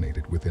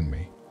resonated within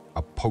me,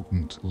 a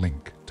potent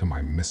link to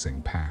my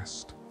missing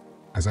past.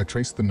 As I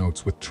traced the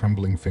notes with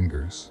trembling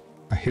fingers,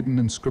 a hidden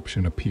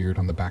inscription appeared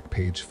on the back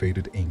page,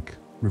 faded ink,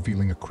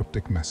 revealing a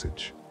cryptic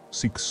message: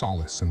 seek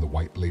solace in the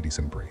white lady's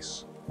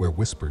embrace, where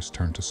whispers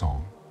turn to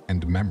song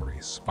and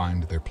memories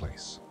find their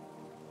place.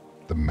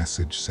 The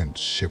message sent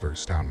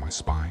shivers down my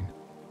spine.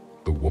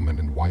 The woman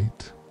in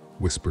white,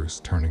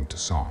 whispers turning to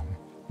song,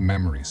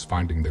 memories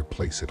finding their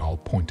place, it all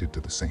pointed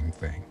to the same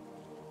thing.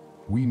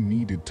 We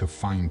needed to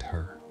find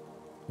her.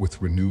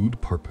 With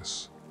renewed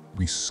purpose,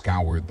 we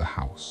scoured the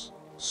house,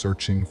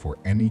 searching for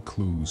any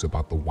clues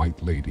about the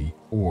white lady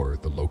or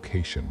the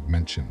location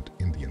mentioned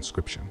in the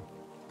inscription.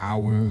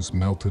 Hours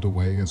melted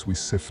away as we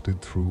sifted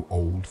through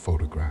old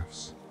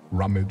photographs,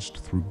 rummaged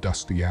through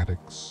dusty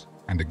attics,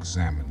 and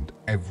examined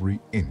every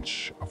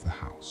inch of the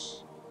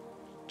house.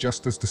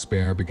 Just as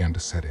despair began to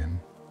set in,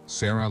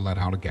 Sarah let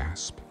out a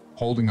gasp,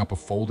 holding up a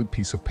folded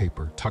piece of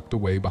paper tucked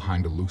away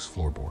behind a loose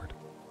floorboard.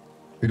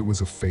 It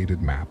was a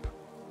faded map,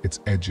 its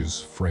edges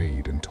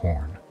frayed and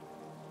torn.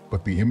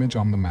 But the image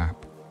on the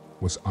map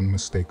was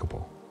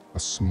unmistakable. A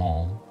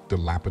small,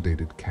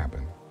 dilapidated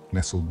cabin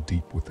nestled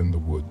deep within the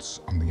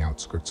woods on the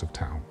outskirts of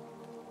town.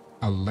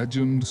 A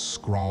legend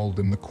scrawled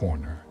in the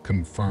corner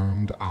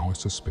confirmed our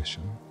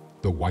suspicion: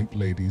 the White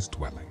Lady's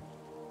dwelling.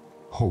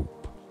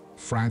 Hope,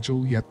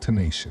 fragile yet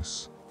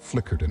tenacious,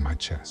 flickered in my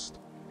chest.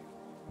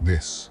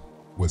 This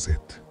was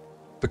it.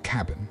 The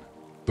cabin,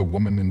 the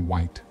woman in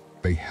white,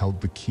 they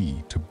held the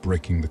key to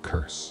breaking the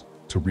curse,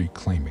 to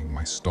reclaiming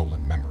my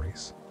stolen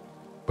memories.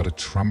 But a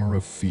tremor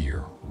of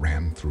fear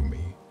ran through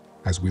me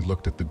as we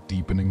looked at the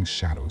deepening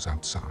shadows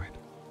outside.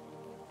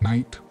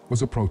 Night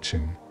was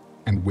approaching,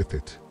 and with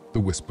it, the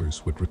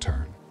whispers would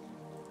return.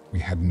 We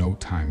had no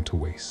time to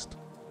waste.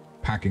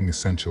 Packing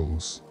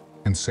essentials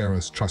and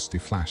Sarah's trusty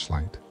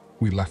flashlight,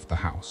 we left the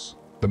house,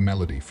 the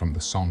melody from the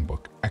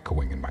songbook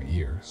echoing in my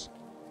ears.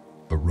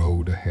 The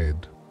road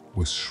ahead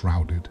was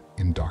shrouded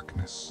in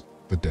darkness,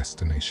 the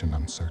destination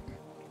uncertain.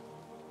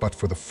 But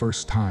for the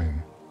first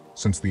time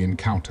since the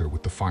encounter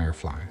with the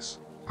Fireflies,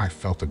 I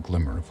felt a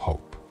glimmer of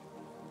hope.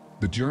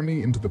 The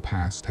journey into the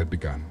past had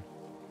begun.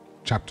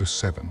 Chapter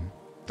 7,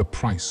 The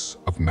Price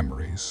of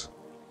Memories.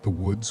 The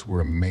woods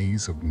were a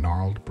maze of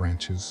gnarled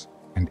branches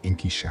and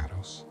inky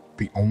shadows,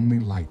 the only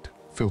light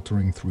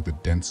filtering through the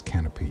dense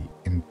canopy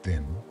in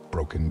thin,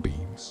 broken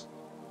beams.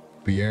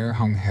 The air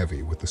hung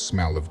heavy with the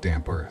smell of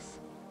damp earth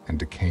and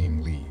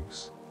decaying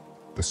leaves,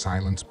 the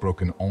silence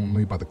broken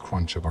only by the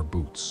crunch of our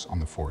boots on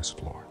the forest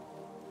floor.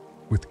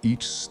 With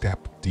each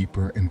step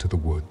deeper into the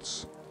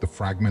woods, the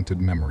fragmented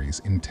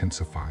memories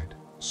intensified,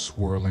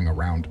 swirling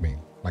around me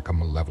like a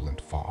malevolent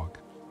fog.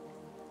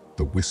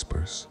 The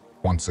whispers,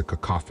 once a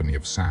cacophony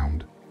of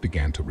sound,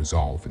 began to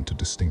resolve into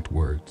distinct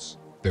words,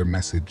 their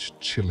message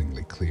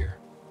chillingly clear.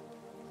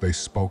 They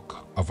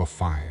spoke of a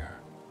fire,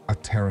 a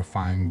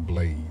terrifying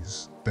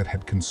blaze that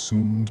had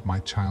consumed my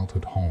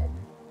childhood home,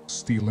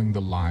 stealing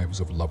the lives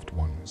of loved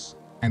ones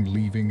and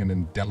leaving an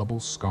indelible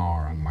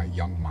scar on my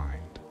young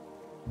mind.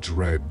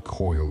 Dread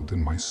coiled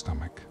in my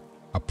stomach,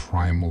 a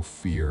primal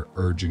fear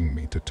urging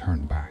me to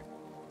turn back.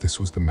 This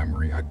was the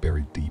memory I'd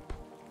buried deep,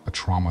 a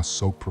trauma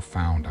so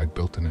profound I'd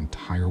built an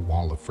entire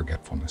wall of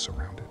forgetfulness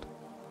around it.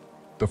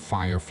 The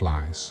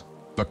Fireflies,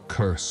 the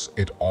curse,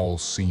 it all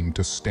seemed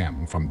to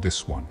stem from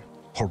this one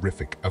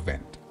horrific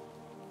event.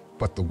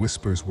 But the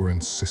whispers were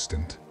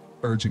insistent,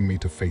 urging me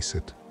to face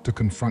it, to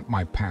confront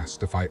my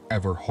past if I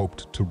ever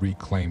hoped to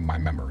reclaim my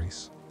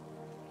memories.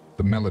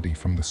 The melody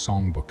from the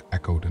songbook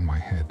echoed in my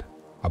head,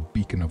 a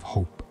beacon of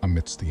hope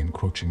amidst the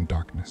encroaching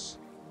darkness.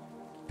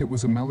 It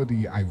was a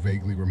melody I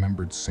vaguely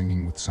remembered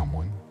singing with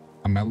someone,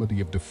 a melody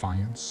of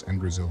defiance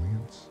and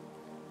resilience.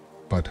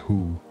 But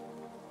who?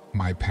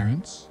 My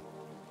parents?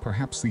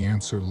 Perhaps the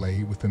answer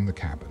lay within the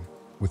cabin,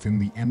 within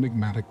the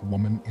enigmatic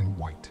woman in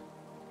white.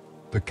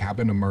 The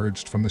cabin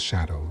emerged from the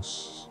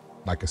shadows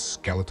like a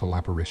skeletal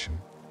apparition.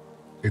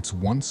 Its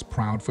once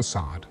proud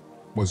facade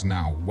was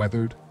now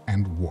weathered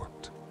and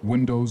warped,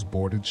 windows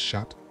boarded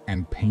shut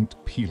and paint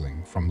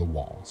peeling from the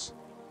walls.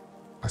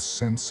 A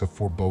sense of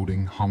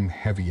foreboding hung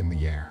heavy in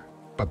the air,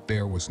 but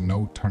there was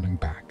no turning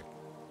back.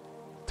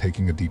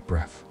 Taking a deep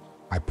breath,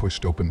 I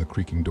pushed open the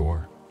creaking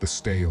door, the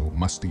stale,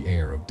 musty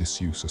air of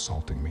disuse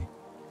assaulting me.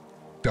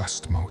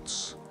 Dust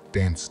motes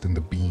danced in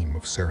the beam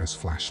of Sarah's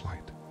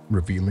flashlight,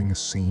 revealing a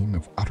scene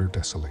of utter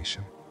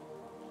desolation.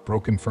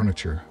 Broken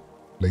furniture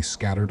lay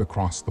scattered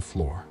across the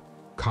floor,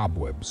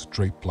 cobwebs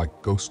draped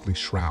like ghostly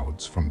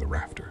shrouds from the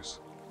rafters.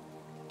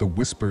 The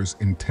whispers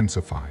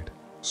intensified,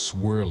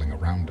 swirling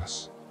around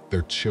us,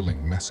 their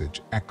chilling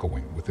message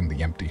echoing within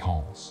the empty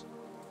halls.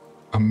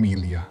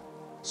 "Amelia,"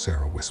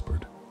 Sarah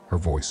whispered, her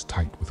voice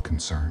tight with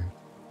concern.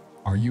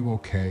 "Are you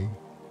okay?"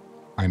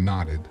 I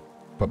nodded,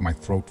 but my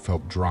throat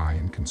felt dry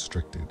and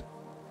constricted.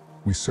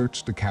 We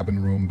searched the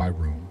cabin room by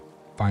room,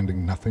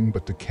 finding nothing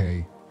but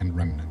decay and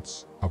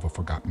remnants of a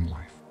forgotten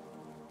life.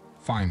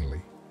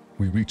 Finally,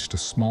 we reached a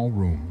small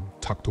room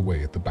tucked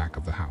away at the back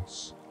of the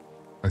house.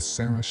 As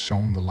Sarah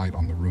shone the light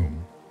on the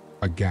room,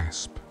 a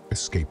gasp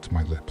escaped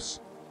my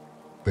lips.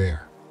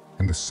 There,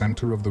 in the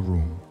center of the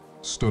room,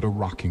 stood a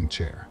rocking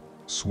chair,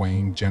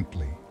 swaying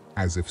gently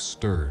as if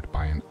stirred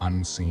by an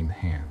unseen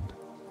hand.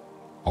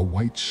 A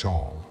white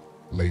shawl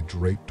lay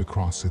draped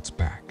across its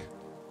back,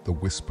 the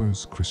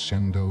whispers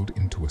crescendoed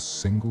into a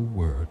single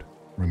word: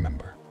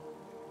 remember.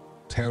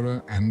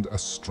 Terror and a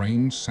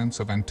strange sense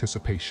of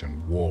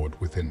anticipation warred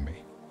within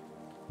me.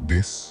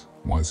 This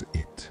was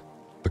it.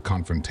 The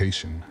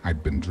confrontation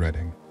I'd been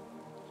dreading.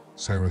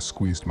 Sarah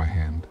squeezed my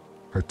hand,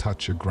 her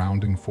touch a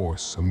grounding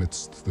force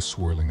amidst the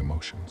swirling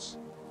emotions.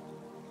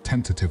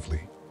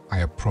 Tentatively, I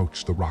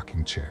approached the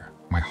rocking chair,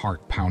 my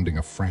heart pounding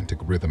a frantic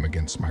rhythm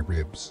against my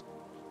ribs.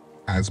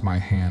 As my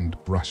hand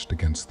brushed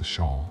against the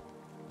shawl,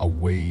 a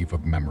wave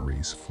of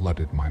memories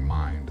flooded my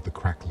mind, the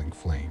crackling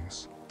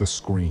flames, the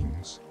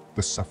screams,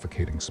 the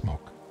suffocating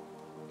smoke.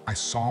 I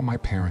saw my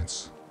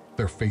parents,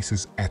 their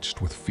faces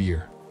etched with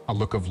fear, a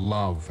look of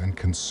love and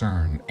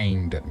concern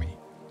aimed at me.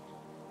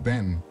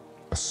 Then,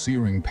 a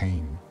searing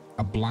pain,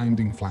 a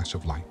blinding flash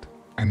of light,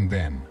 and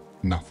then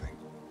nothing.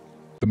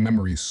 The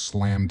memories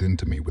slammed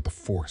into me with the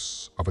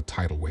force of a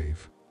tidal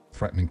wave,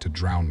 threatening to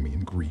drown me in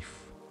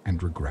grief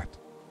and regret.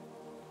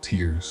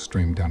 Tears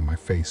streamed down my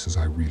face as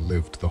I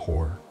relived the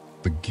horror,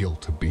 the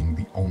guilt of being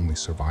the only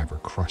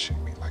survivor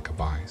crushing me like a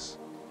vise.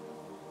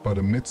 But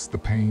amidst the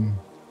pain,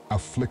 a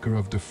flicker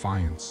of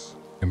defiance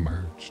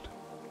emerged.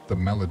 The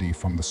melody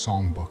from the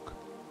songbook,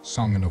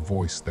 sung in a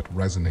voice that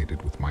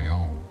resonated with my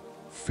own,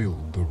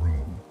 filled the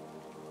room.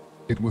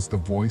 It was the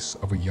voice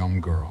of a young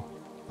girl,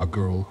 a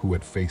girl who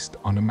had faced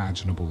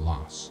unimaginable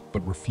loss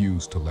but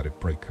refused to let it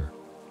break her.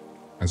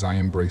 As I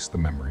embraced the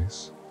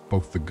memories,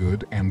 both the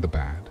good and the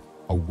bad,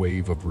 a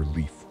wave of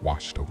relief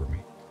washed over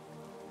me.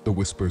 The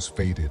whispers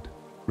faded,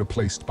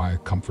 replaced by a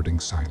comforting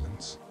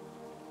silence.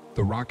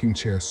 The rocking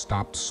chair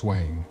stopped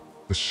swaying,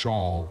 the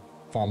shawl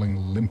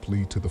falling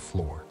limply to the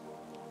floor.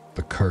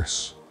 The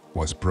curse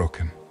was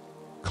broken.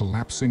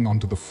 Collapsing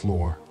onto the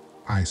floor,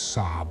 I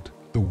sobbed,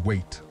 the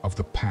weight of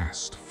the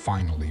past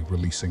finally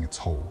releasing its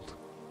hold.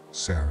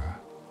 Sarah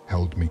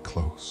held me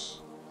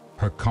close,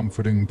 her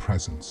comforting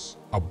presence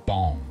a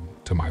balm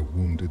to my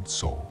wounded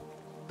soul.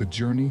 The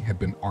journey had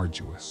been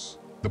arduous,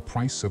 the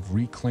price of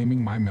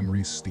reclaiming my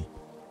memories steep.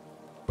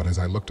 But as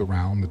I looked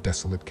around the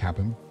desolate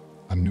cabin,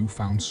 a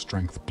newfound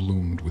strength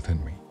bloomed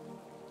within me.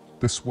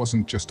 This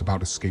wasn't just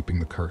about escaping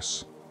the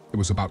curse. It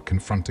was about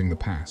confronting the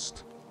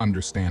past,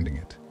 understanding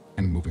it,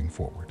 and moving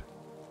forward.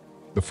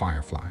 The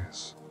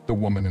Fireflies, the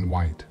woman in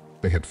white,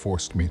 they had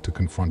forced me to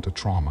confront a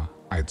trauma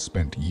I had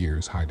spent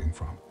years hiding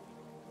from.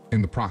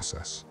 In the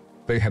process,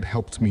 they had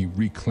helped me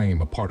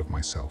reclaim a part of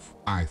myself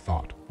I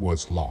thought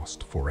was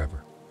lost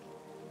forever.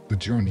 The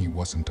journey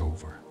wasn't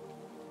over.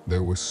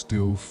 There were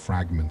still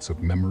fragments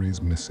of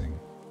memories missing,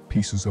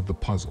 pieces of the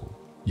puzzle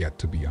yet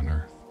to be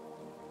unearthed.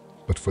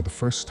 But for the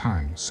first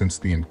time since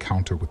the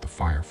encounter with the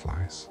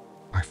Fireflies,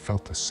 I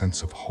felt a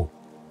sense of hope.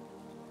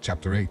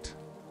 Chapter 8,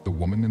 The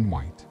Woman in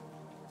White.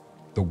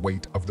 The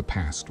weight of the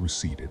past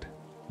receded,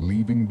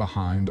 leaving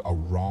behind a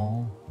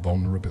raw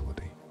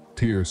vulnerability.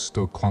 Tears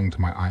still clung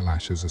to my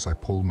eyelashes as I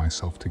pulled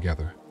myself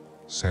together,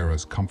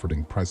 Sarah's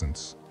comforting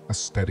presence a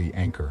steady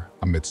anchor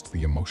amidst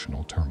the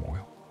emotional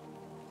turmoil.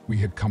 We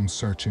had come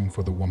searching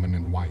for the woman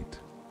in white,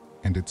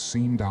 and it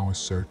seemed our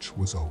search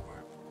was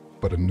over.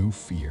 But a new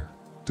fear,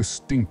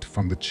 distinct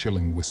from the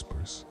chilling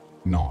whispers,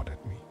 gnawed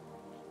at me.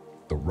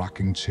 The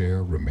rocking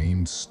chair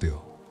remained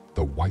still,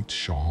 the white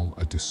shawl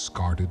a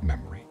discarded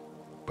memory,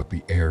 but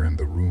the air in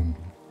the room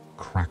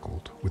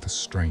crackled with a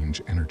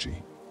strange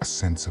energy, a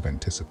sense of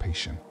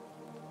anticipation.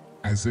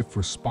 As if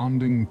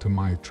responding to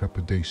my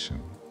trepidation,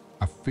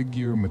 a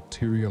figure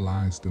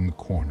materialized in the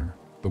corner,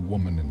 the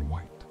woman in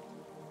white.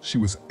 She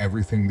was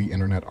everything the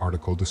internet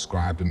article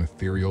described: an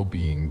ethereal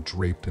being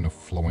draped in a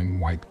flowing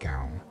white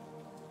gown,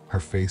 her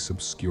face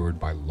obscured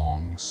by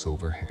long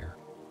silver hair.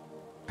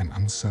 An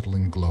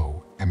unsettling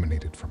glow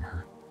emanated from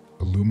her,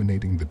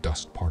 illuminating the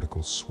dust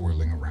particles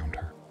swirling around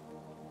her.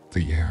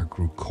 The air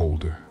grew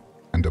colder,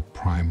 and a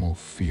primal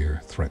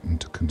fear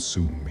threatened to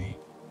consume me.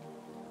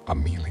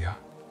 Amelia,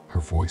 her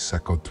voice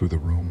echoed through the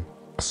room,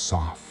 a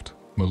soft,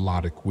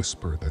 melodic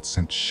whisper that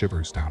sent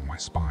shivers down my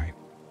spine.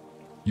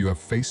 You have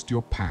faced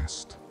your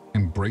past,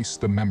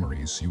 embraced the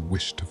memories you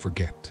wish to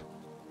forget.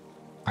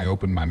 I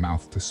opened my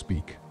mouth to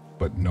speak,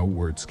 but no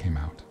words came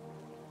out.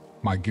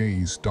 My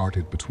gaze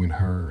darted between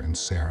her and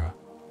Sarah,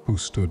 who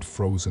stood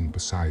frozen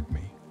beside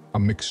me, a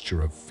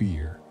mixture of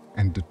fear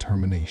and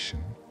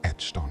determination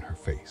etched on her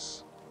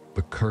face.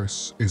 The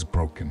curse is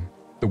broken,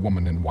 the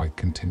woman in white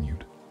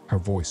continued, her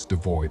voice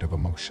devoid of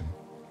emotion.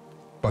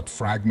 But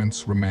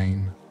fragments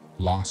remain,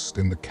 lost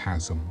in the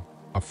chasm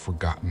of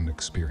forgotten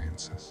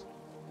experiences.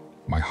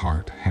 My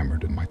heart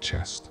hammered in my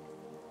chest.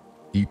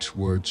 Each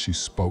word she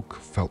spoke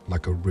felt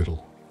like a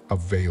riddle, a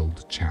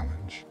veiled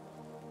challenge.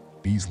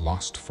 These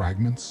lost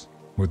fragments,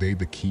 were they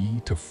the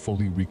key to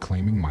fully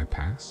reclaiming my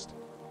past?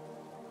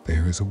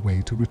 There is a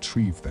way to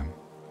retrieve them,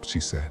 she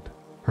said,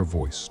 her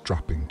voice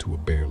dropping to a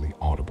barely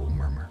audible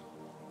murmur.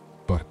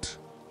 But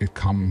it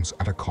comes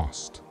at a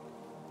cost.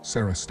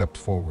 Sarah stepped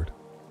forward,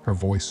 her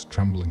voice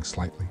trembling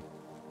slightly.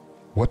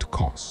 What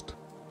cost?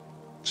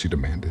 She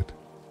demanded.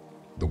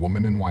 The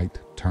woman in white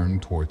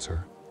turned towards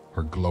her,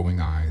 her glowing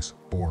eyes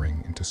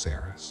boring into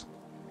Sarah's.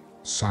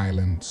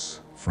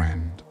 Silence,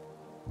 friend.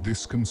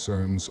 This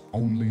concerns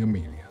only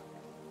Amelia.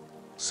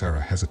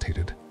 Sarah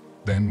hesitated,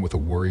 then with a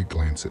worried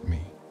glance at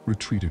me,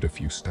 retreated a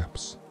few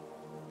steps.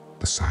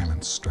 The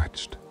silence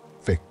stretched,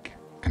 thick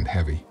and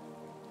heavy.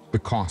 The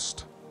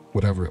cost,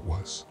 whatever it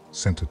was,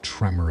 sent a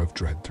tremor of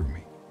dread through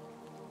me.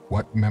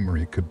 What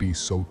memory could be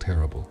so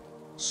terrible,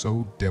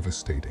 so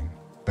devastating,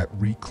 that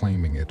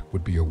reclaiming it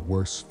would be a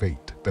worse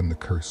fate than the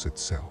curse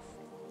itself?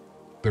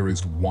 There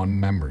is one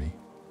memory,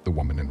 the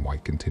woman in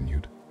white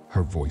continued,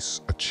 her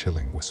voice a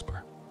chilling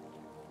whisper.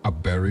 A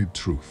buried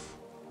truth,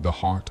 the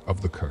heart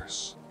of the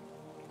curse.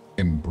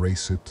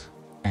 Embrace it,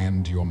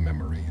 and your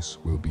memories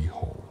will be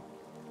whole.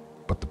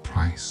 But the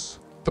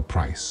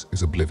price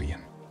is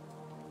oblivion.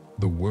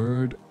 The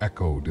word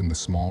echoed in the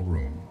small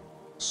room,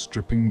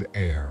 stripping the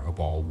air of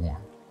all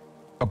warmth.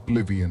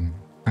 Oblivion,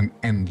 an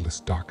endless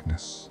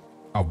darkness,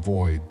 A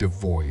void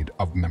devoid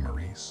of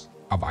memories,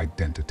 of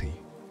identity,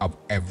 of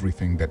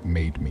everything that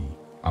made me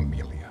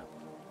Amelia.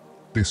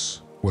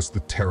 This was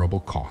the terrible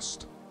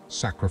cost,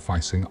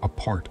 sacrificing a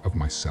part of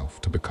myself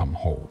to become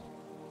whole.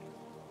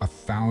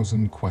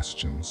 1,000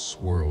 questions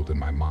swirled in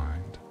my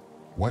mind.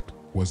 What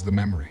was the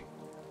memory?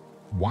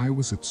 Why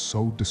was it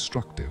so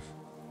destructive?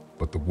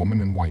 But the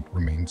woman in white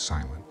remained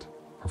silent,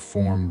 her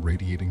form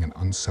radiating an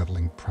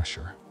unsettling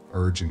pressure,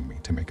 urging me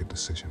to make a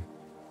decision.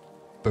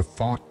 The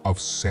thought of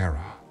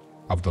Sarah,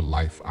 of the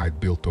life I'd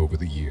built over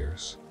the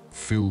years,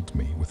 filled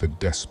me with a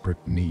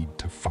desperate need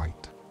to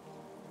fight.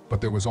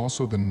 But there was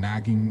also the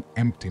nagging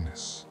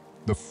emptiness,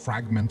 the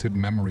fragmented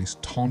memories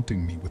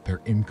taunting me with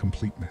their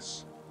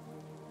incompleteness.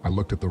 I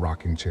looked at the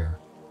rocking chair,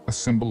 a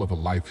symbol of a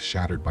life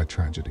shattered by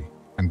tragedy,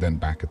 and then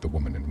back at the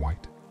woman in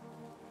white.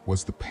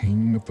 Was the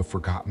pain of the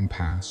forgotten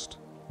past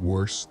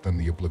worse than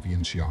the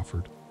oblivion she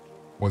offered?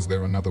 Was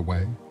there another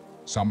way,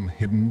 some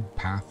hidden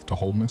path to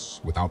wholeness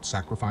without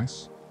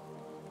sacrifice?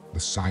 The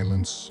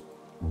silence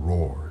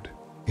roared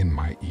in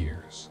my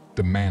ears,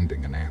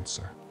 demanding an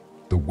answer.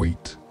 The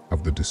weight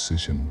of the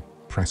decision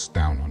pressed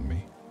down on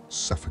me,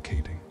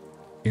 suffocating.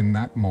 In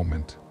that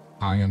moment,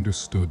 I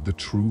understood the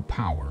true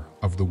power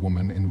of the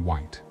woman in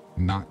white,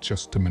 not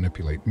just to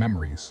manipulate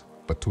memories,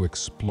 but to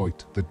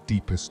exploit the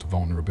deepest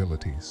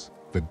vulnerabilities,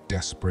 the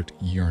desperate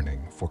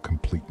yearning for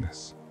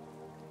completeness.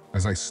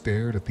 As I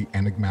stared at the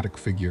enigmatic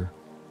figure,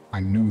 I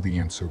knew the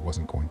answer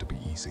wasn't going to be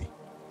easy.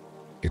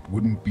 It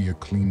wouldn't be a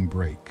clean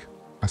break,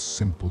 a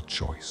simple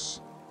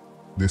choice.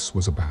 This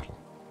was a battle,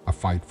 a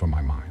fight for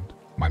my mind,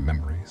 my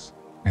memories,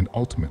 and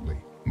ultimately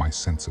my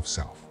sense of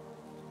self.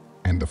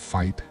 And the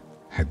fight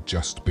had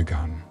just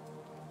begun.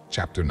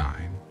 Chapter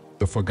 9,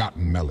 The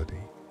Forgotten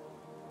Melody.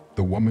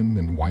 The woman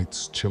in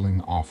white's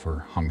chilling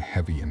offer hung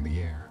heavy in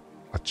the air,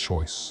 a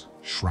choice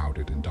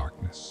shrouded in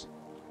darkness.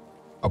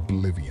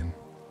 Oblivion,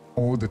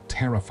 or the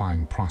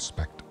terrifying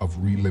prospect of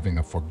reliving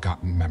a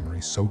forgotten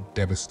memory so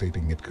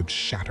devastating it could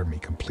shatter me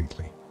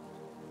completely.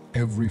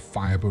 Every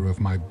fiber of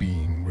my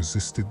being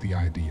resisted the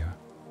idea,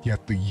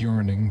 yet the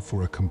yearning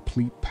for a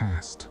complete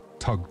past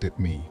tugged at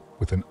me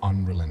with an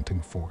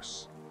unrelenting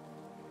force.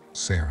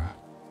 Sarah,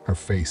 her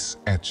face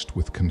etched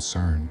with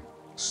concern,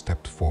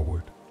 stepped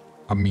forward.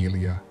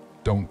 Amelia,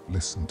 don't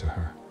listen to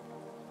her.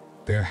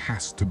 There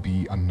has to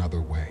be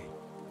another way.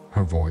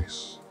 Her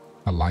voice,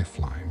 a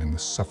lifeline in the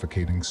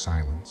suffocating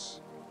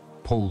silence,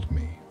 pulled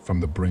me from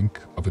the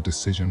brink of a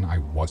decision I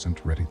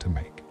wasn't ready to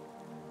make.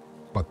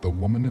 But the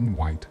woman in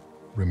white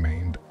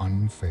remained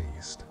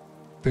unfazed.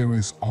 There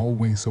is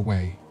always a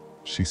way,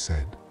 she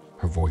said,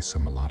 her voice a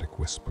melodic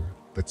whisper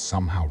that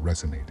somehow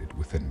resonated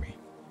within me.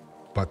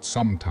 But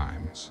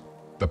sometimes,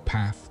 the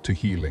path to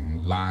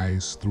healing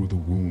lies through the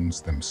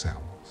wounds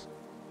themselves.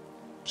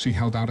 She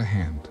held out a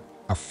hand,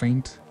 a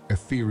faint,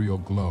 ethereal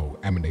glow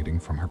emanating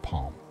from her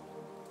palm.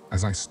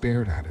 As I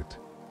stared at it,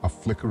 a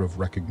flicker of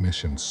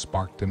recognition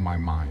sparked in my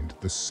mind,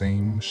 the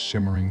same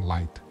shimmering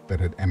light that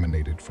had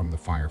emanated from the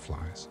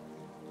fireflies.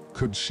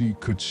 Could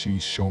she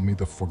show me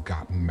the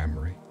forgotten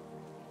memory?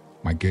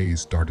 My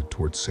gaze darted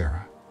toward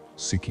Sarah,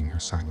 seeking her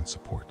silent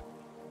support.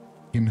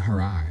 In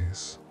her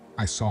eyes,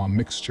 I saw a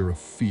mixture of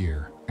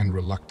fear and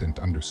reluctant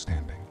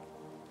understanding.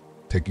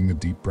 Taking a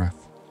deep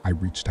breath, I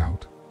reached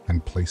out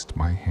and placed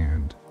my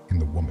hand in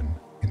the woman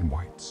in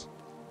white's.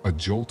 A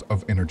jolt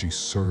of energy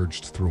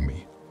surged through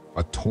me,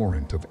 a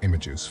torrent of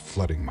images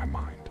flooding my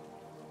mind.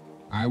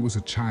 I was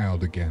a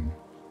child again,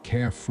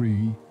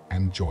 carefree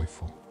and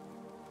joyful.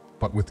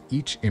 But with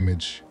each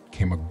image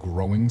came a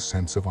growing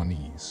sense of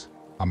unease,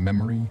 a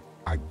memory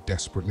I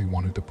desperately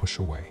wanted to push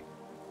away.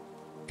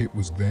 It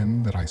was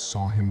then that I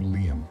saw him,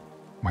 Liam,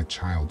 my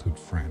childhood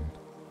friend.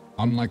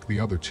 Unlike the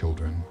other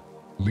children,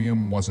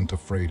 Liam wasn't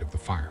afraid of the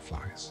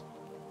fireflies.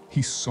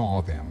 He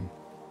saw them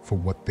for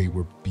what they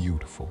were: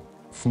 beautiful,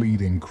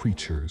 fleeting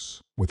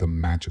creatures with a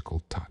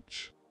magical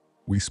touch.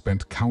 We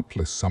spent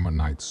countless summer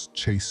nights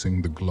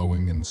chasing the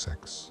glowing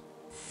insects,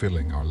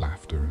 filling our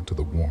laughter into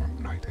the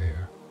warm night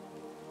air.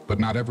 But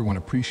not everyone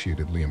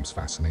appreciated Liam's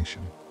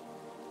fascination.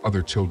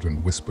 Other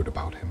children whispered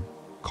about him,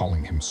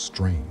 calling him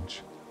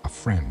strange, a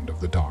friend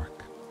of the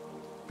dark.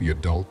 The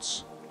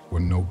adults were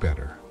no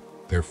better,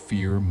 their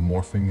fear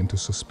morphing into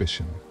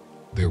suspicion,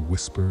 their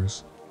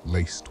whispers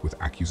laced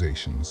with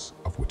accusations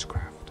of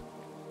witchcraft.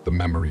 The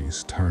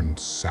memories turned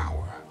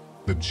sour,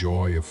 the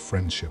joy of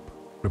friendship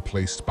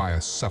replaced by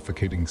a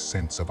suffocating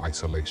sense of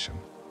isolation.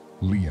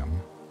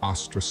 Liam,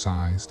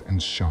 ostracized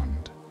and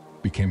shunned,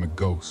 became a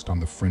ghost on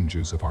the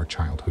fringes of our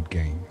childhood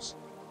games.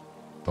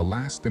 The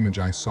last image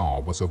I saw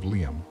was of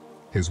Liam,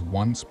 his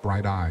once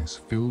bright eyes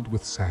filled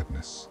with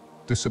sadness,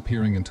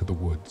 disappearing into the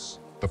woods,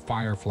 the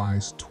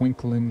fireflies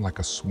twinkling like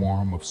a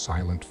swarm of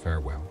silent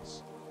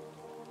farewells.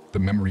 The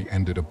memory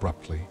ended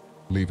abruptly,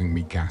 leaving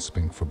me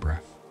gasping for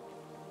breath.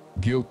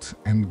 Guilt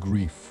and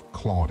grief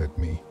clawed at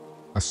me,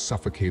 a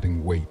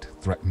suffocating weight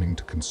threatening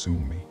to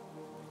consume me.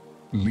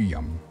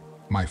 Liam,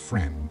 my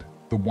friend,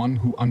 the one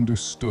who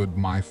understood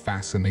my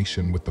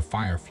fascination with the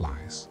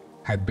fireflies,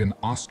 had been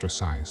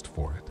ostracized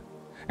for it,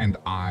 and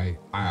I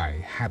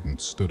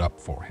hadn't stood up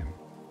for him.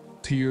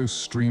 Tears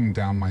streamed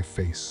down my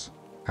face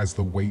as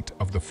the weight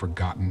of the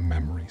forgotten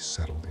memory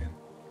settled in.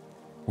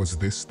 Was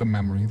this the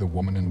memory the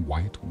woman in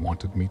white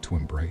wanted me to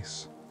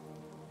embrace?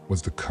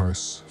 Was the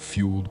curse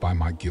fueled by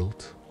my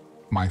guilt,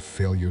 my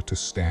failure to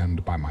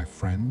stand by my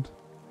friend?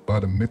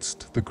 But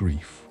amidst the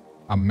grief,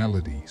 a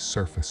melody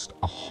surfaced,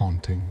 a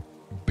haunting,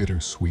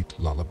 bittersweet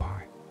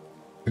lullaby.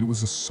 It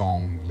was a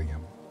song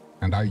Liam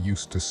and I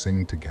used to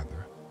sing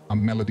together, a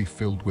melody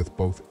filled with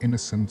both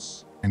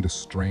innocence and a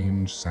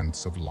strange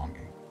sense of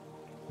longing.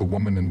 The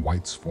woman in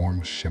white's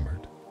form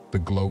shimmered, the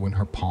glow in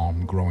her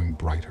palm growing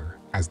brighter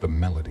as the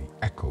melody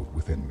echoed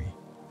within me.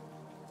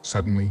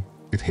 Suddenly,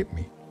 it hit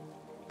me.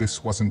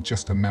 This wasn't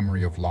just a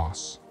memory of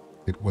loss,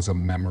 it was a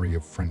memory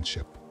of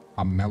friendship,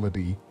 a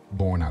melody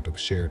born out of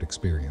shared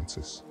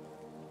experiences.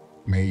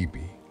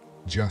 Maybe,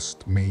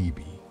 just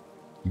maybe,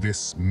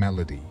 this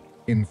melody,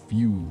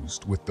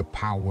 infused with the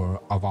power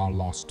of our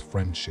lost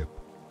friendship,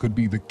 could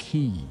be the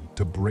key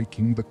to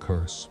breaking the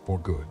curse for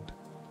good.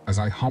 As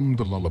I hummed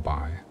the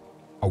lullaby,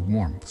 a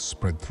warmth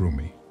spread through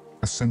me,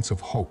 a sense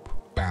of hope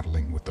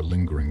battling with the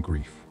lingering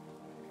grief.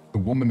 The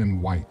woman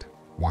in white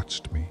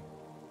watched me,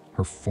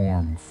 her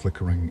form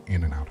flickering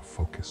in and out of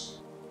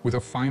focus. With a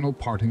final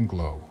parting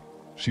glow,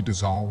 she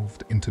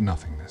dissolved into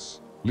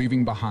nothingness,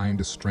 leaving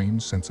behind a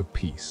strange sense of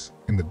peace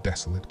in the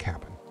desolate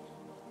cabin.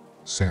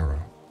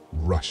 Sarah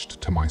rushed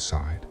to my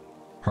side,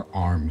 her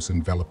arms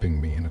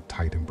enveloping me in a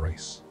tight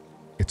embrace.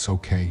 "It's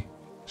okay,"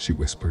 she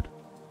whispered.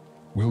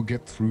 "We'll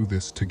get through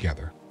this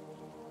together."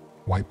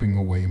 Wiping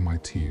away my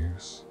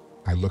tears,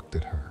 I looked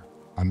at her,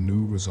 a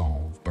new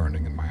resolve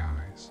burning in my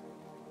eyes.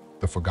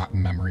 The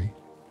forgotten memory,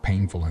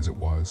 painful as it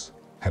was,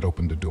 had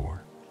opened a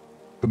door.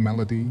 The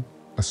melody,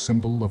 a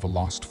symbol of a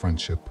lost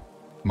friendship,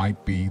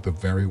 might be the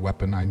very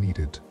weapon I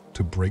needed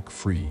to break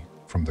free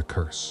from the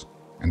curse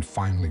and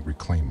finally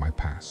reclaim my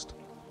past,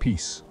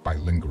 piece by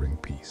lingering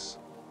piece.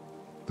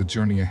 The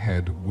journey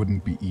ahead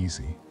wouldn't be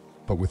easy,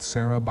 but with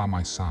Sarah by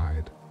my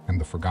side and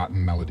the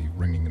forgotten melody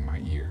ringing in my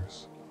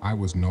ears, I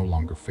was no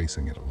longer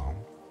facing it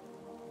alone.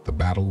 The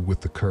battle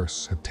with the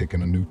curse had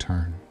taken a new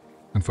turn,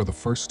 and for the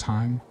first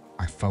time,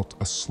 I felt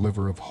a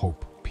sliver of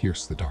hope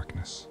pierce the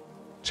darkness.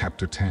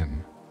 Chapter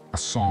 10: A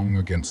Song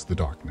Against the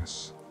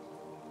Darkness.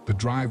 The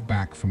drive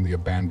back from the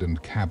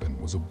abandoned cabin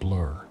was a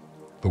blur.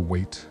 The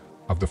weight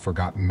of the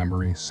forgotten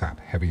memory sat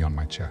heavy on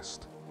my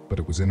chest, but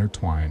it was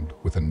intertwined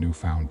with a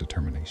newfound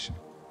determination.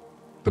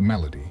 The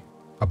melody,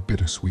 a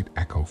bittersweet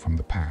echo from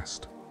the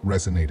past,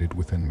 resonated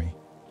within me,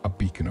 a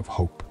beacon of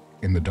hope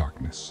in the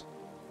darkness.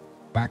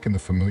 Back in the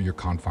familiar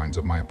confines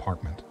of my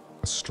apartment,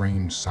 a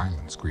strange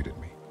silence greeted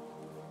me.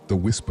 The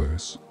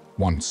whispers,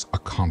 once a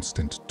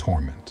constant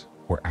torment,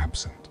 were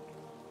absent.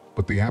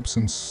 But the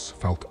absence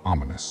felt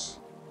ominous,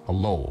 a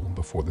lull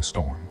before the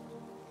storm.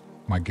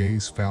 My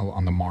gaze fell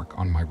on the mark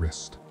on my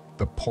wrist,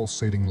 the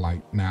pulsating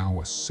light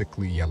now a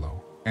sickly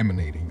yellow,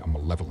 emanating a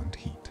malevolent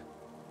heat.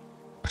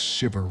 A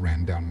shiver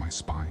ran down my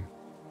spine.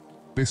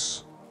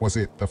 This was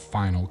it, the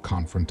final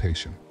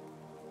confrontation.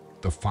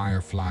 The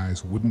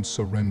fireflies wouldn't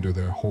surrender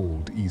their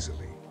hold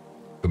easily.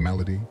 The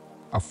melody,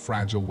 a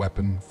fragile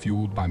weapon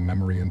fueled by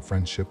memory and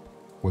friendship,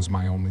 was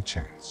my only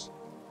chance.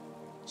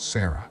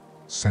 Sarah,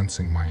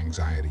 sensing my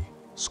anxiety,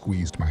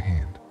 squeezed my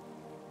hand.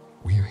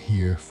 "We're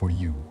here for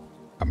you,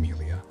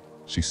 Amelia,"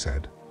 she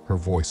said, her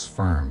voice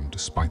firm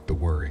despite the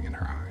worry in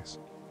her eyes.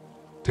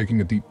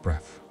 Taking a deep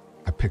breath,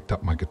 I picked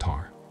up my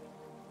guitar.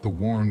 The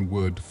worn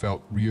wood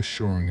felt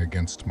reassuring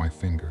against my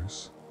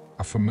fingers,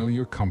 a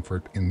familiar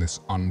comfort in this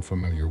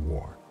unfamiliar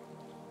war.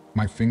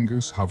 My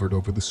fingers hovered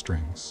over the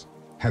strings,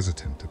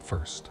 hesitant at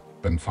first,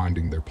 then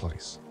finding their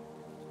place.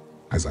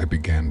 As I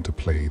began to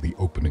play the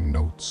opening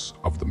notes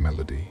of the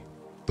melody,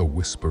 the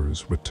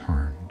whispers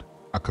returned,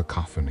 a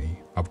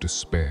cacophony of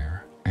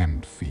despair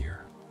and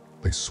fear.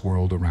 They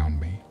swirled around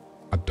me,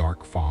 a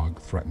dark fog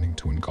threatening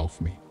to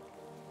engulf me.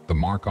 The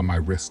mark on my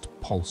wrist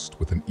pulsed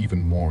with an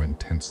even more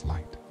intense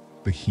light,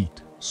 the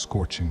heat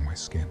scorching my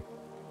skin.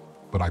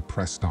 But I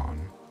pressed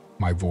on,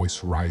 my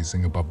voice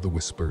rising above the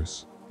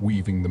whispers,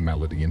 weaving the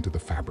melody into the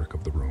fabric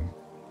of the room.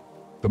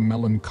 The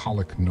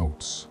melancholic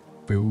notes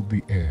filled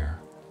the air,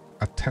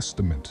 a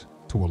testament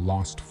to a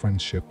lost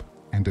friendship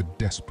and a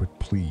desperate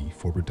plea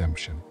for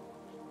redemption.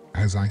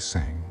 As I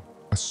sang,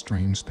 a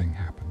strange thing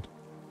happened.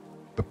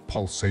 The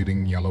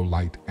pulsating yellow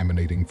light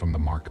emanating from the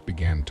mark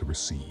began to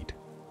recede,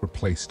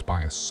 replaced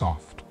by a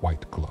soft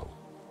white glow.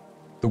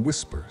 The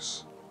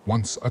whispers,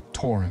 once a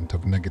torrent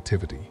of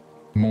negativity,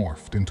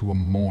 morphed into a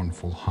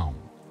mournful hum,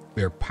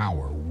 their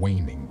power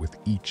waning with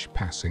each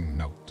passing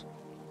note.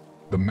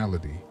 The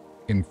melody,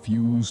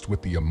 infused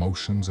with the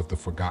emotions of the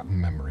forgotten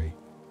memory,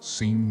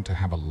 seemed to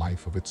have a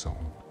life of its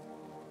own.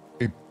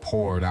 It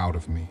poured out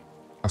of me,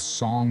 a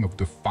song of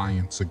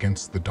defiance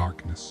against the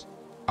darkness,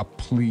 a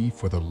plea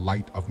for the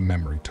light of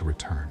memory to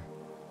return.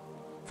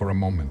 For a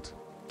moment,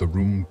 the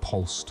room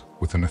pulsed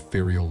with an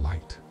ethereal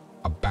light,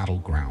 a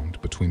battleground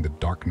between the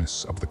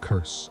darkness of the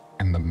curse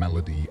and the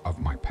melody of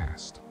my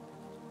past.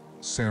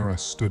 Sarah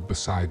stood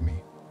beside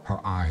me, her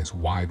eyes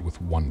wide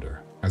with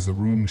wonder as the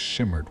room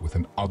shimmered with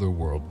an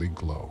otherworldly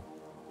glow.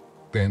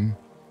 Then,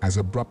 as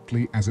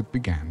abruptly as it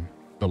began,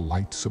 the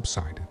light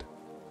subsided.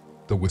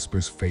 The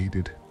whispers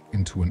faded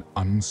into an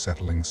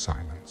unsettling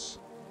silence.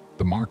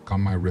 The mark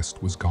on my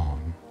wrist was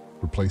gone,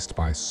 replaced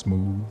by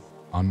smooth,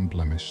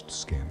 unblemished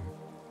skin.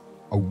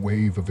 A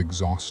wave of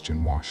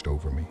exhaustion washed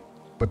over me,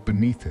 but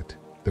beneath it,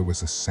 there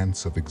was a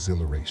sense of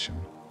exhilaration,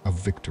 of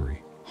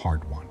victory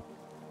hard won.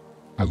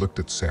 I looked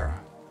at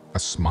Sarah, a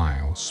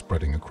smile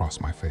spreading across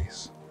my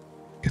face.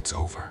 "It's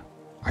over,"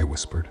 I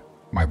whispered,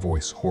 my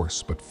voice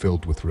hoarse but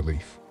filled with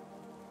relief.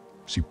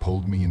 She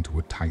pulled me into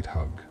a tight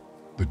hug,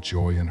 the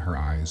joy in her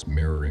eyes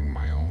mirroring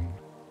my own.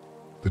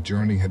 The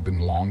journey had been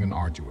long and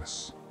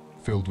arduous,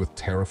 filled with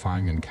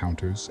terrifying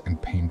encounters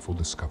and painful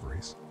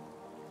discoveries.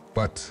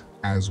 But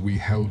as we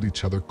held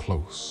each other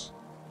close,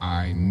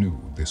 I knew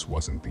this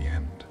wasn't the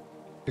end.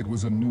 It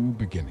was a new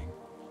beginning.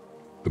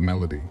 The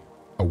melody,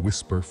 a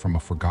whisper from a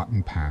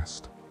forgotten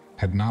past,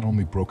 had not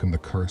only broken the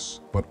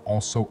curse, but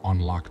also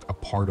unlocked a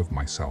part of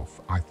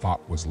myself I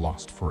thought was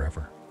lost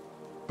forever.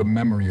 The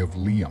memory of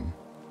Liam,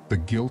 the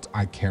guilt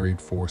I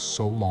carried for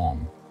so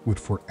long, would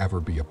forever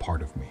be a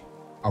part of me.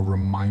 A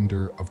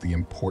reminder of the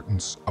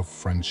importance of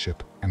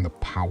friendship and the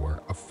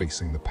power of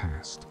facing the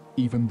past,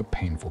 even the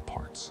painful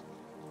parts.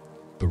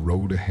 The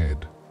road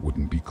ahead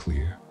wouldn't be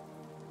clear.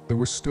 There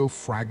were still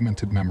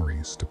fragmented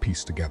memories to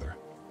piece together,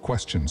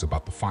 questions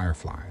about the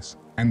fireflies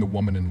and the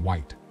woman in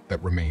white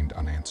that remained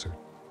unanswered.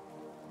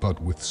 But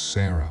with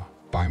Sarah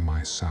by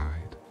my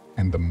side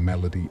and the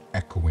melody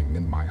echoing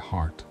in my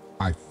heart,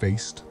 I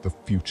faced the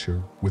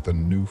future with a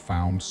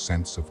newfound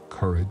sense of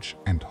courage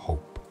and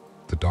hope.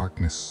 The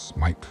darkness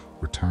might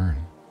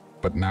return,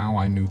 but now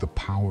I knew the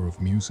power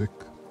of music,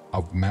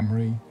 of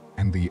memory,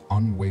 and the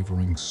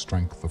unwavering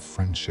strength of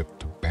friendship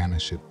to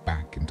banish it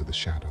back into the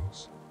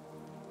shadows.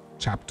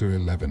 Chapter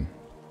 11,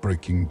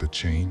 Breaking the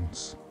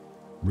Chains.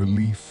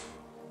 Relief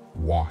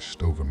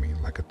washed over me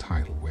like a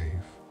tidal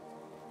wave,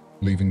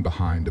 leaving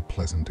behind a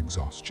pleasant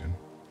exhaustion.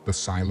 The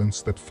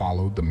silence that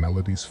followed the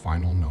melody's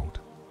final note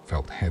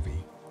felt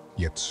heavy,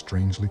 yet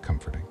strangely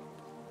comforting.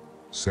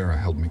 Sarah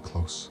held me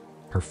close,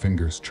 her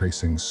fingers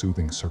tracing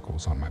soothing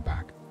circles on my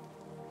back.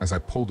 As I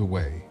pulled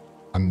away,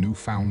 a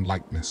newfound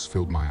lightness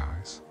filled my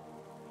eyes.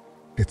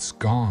 "It's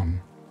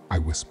gone," I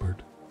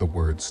whispered, the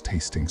words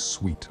tasting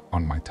sweet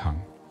on my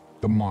tongue.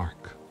 "The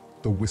mark,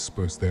 the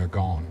whispers, they're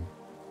gone."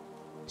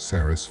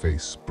 Sarah's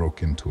face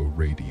broke into a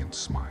radiant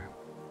smile.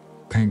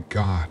 "Thank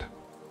God,"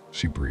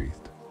 she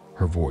breathed,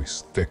 her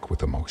voice thick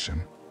with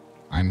emotion.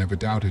 "I never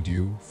doubted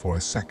you for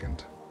a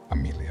second,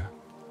 Amelia."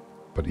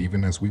 But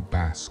even as we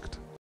basked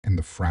in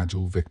the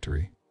fragile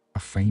victory, a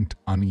faint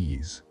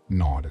unease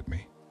gnawed at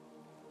me.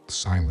 The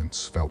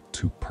silence felt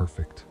too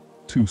perfect,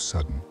 too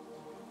sudden.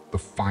 The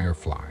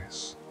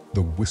fireflies,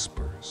 the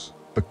whispers,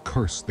 the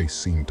curse they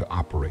seemed to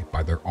operate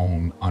by their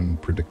own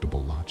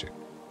unpredictable logic.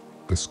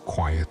 This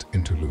quiet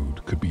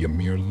interlude could be a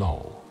mere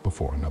lull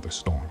before another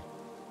storm.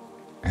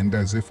 And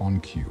as if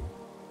on cue,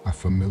 a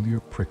familiar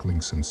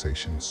prickling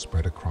sensation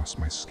spread across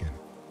my skin.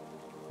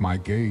 My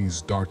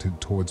gaze darted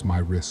towards my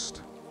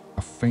wrist.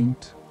 A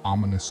faint,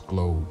 ominous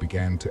glow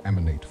began to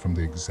emanate from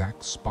the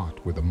exact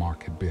spot where the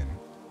mark had been.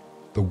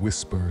 The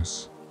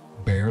whispers,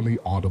 barely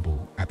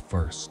audible at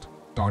first,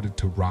 started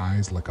to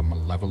rise like a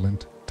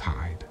malevolent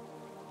tide.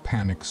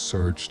 Panic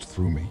surged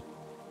through me.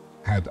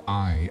 Had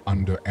I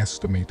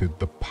underestimated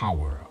the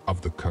power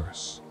of the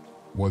curse?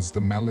 Was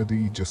the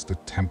melody just a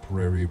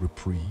temporary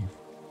reprieve?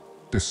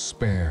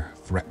 Despair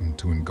threatened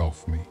to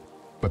engulf me,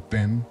 but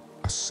then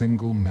a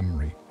single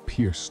memory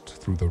pierced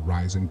through the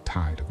rising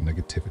tide of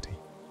negativity.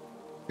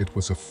 It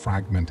was a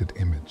fragmented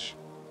image,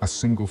 a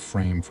single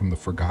frame from the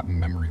forgotten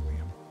memory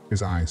Liam,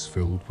 his eyes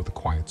filled with a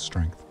quiet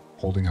strength,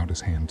 holding out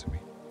his hand to me.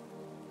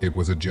 It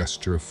was a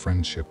gesture of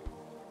friendship,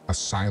 a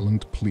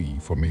silent plea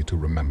for me to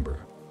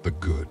remember the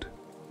good,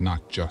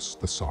 not just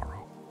the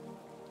sorrow.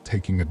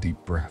 Taking a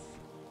deep breath,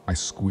 I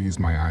squeezed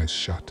my eyes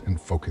shut and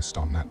focused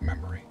on that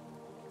memory.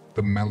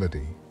 The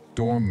melody,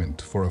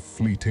 dormant for a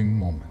fleeting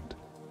moment,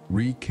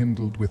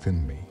 rekindled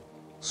within me,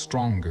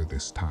 stronger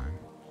this time,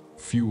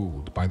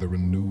 fueled by the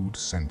renewed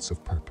sense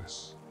of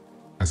purpose.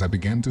 As I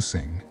began to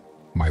sing,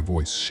 my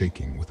voice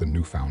shaking with a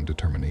newfound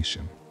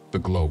determination, the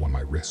glow on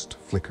my wrist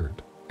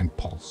flickered and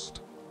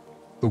pulsed.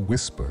 The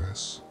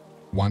whispers,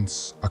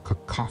 once a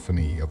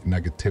cacophony of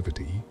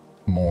negativity,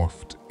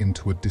 morphed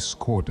into a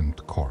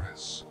discordant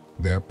chorus,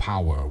 their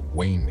power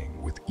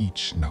waning with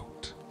each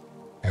note.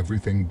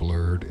 Everything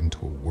blurred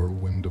into a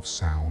whirlwind of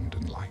sound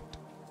and light.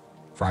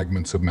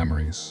 Fragments of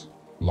memories,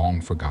 long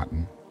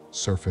forgotten,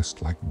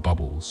 surfaced like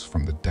bubbles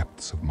from the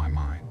depths of my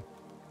mind.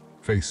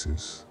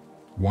 Faces,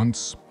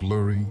 once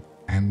blurry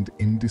and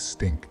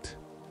indistinct,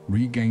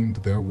 regained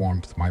their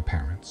warmth. My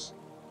parents,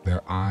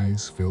 their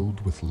eyes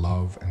filled with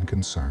love and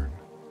concern.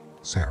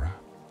 Sarah,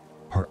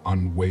 her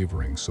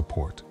unwavering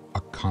support, a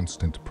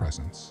constant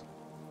presence.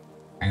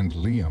 And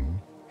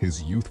Liam,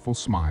 his youthful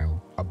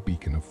smile, a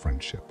beacon of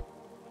friendship.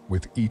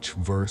 With each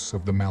verse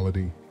of the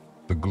melody,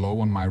 the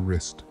glow on my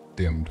wrist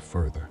dimmed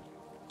further.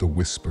 The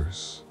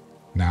whispers,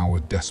 now a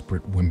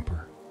desperate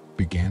whimper,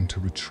 began to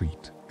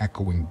retreat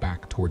echoing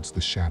back towards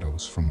the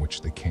shadows from which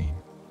they came.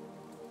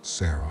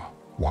 Sarah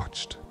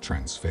watched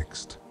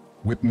transfixed,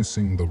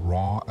 witnessing the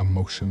raw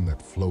emotion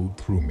that flowed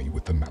through me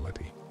with the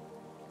melody.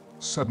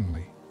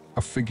 Suddenly,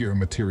 a figure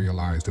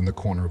materialized in the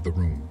corner of the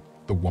room,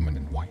 the woman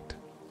in white.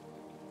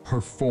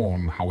 Her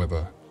form,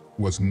 however,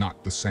 was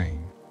not the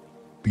same.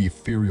 The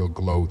ethereal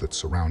glow that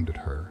surrounded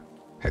her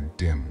had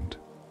dimmed,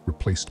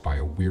 replaced by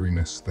a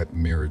weariness that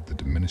mirrored the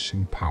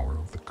diminishing power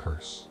of the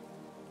curse.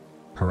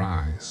 Her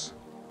eyes,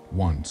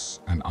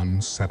 once an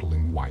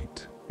unsettling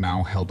white,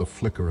 now held a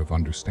flicker of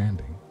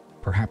understanding,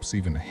 perhaps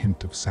even a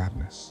hint of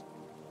sadness.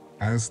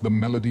 As the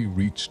melody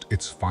reached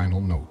its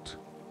final note,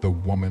 the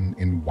woman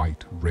in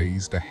white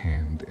raised a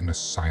hand in a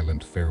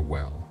silent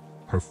farewell,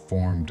 her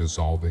form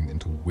dissolving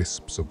into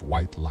wisps of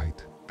white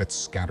light that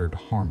scattered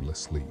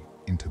harmlessly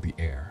into the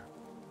air.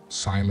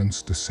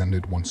 Silence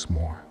descended once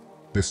more,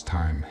 this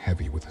time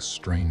heavy with a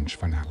strange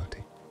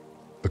finality.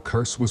 The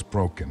curse was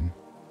broken,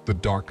 the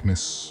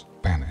darkness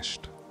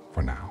vanished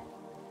for now.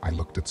 I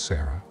looked at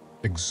Sarah,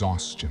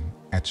 exhaustion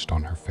etched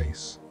on her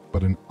face,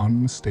 but an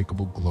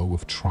unmistakable glow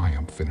of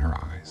triumph in her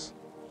eyes.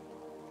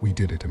 "We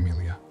did it,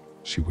 Amelia,"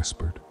 she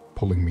whispered,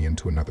 pulling me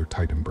into another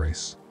tight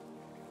embrace.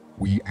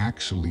 "We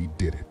actually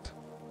did it."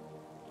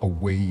 A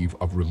wave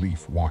of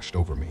relief washed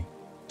over me,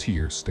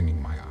 tears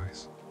stinging my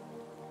eyes.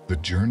 The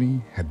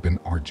journey had been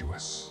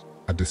arduous,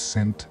 a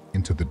descent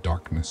into the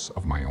darkness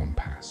of my own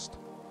past.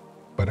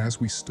 But as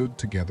we stood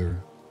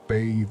together,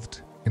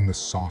 bathed in the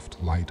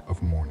soft light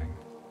of morning,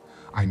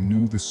 I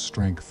knew the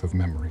strength of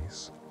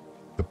memories.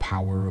 The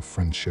power of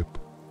friendship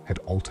had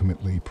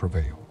ultimately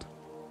prevailed.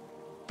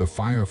 The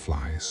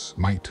fireflies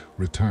might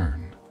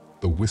return,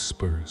 the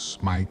whispers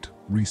might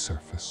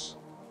resurface,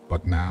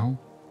 but now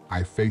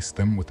I faced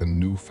them with a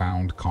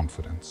newfound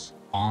confidence,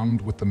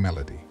 armed with the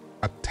melody,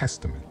 a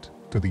testament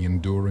to the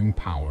enduring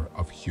power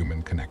of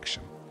human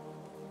connection.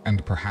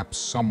 And perhaps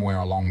somewhere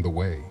along the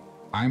way,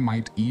 I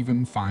might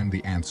even find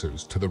the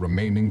answers to the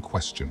remaining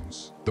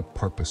questions, the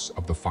purpose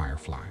of the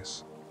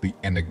fireflies, the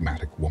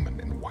enigmatic woman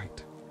in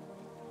white.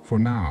 For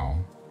now,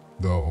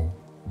 though,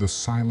 the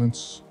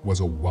silence was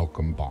a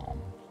welcome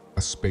balm,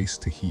 a space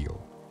to heal,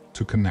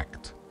 to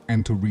connect,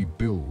 and to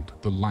rebuild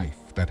the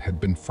life that had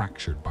been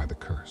fractured by the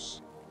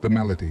curse. The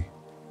melody,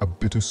 a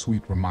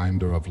bittersweet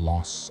reminder of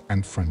loss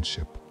and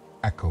friendship,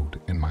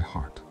 echoed in my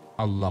heart,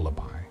 a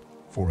lullaby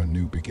for a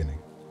new beginning.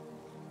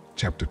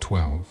 Chapter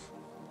 12.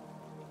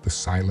 The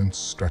silence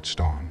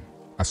stretched on,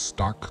 a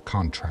stark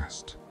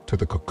contrast to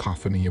the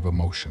cacophony of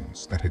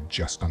emotions that had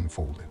just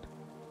unfolded.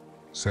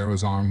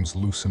 Sarah's arms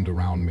loosened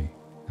around me,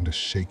 and a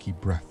shaky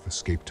breath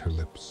escaped her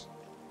lips.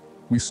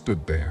 We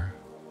stood there,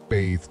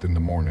 bathed in the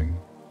morning,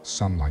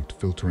 sunlight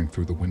filtering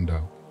through the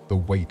window, the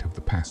weight of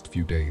the past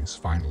few days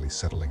finally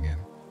settling in.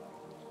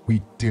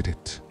 "We did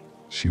it,"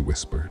 she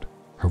whispered,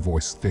 her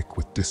voice thick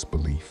with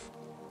disbelief.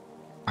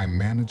 I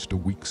managed a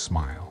weak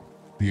smile,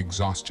 the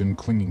exhaustion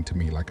clinging to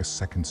me like a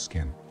second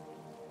skin.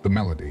 The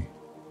melody,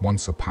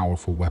 once a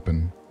powerful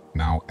weapon,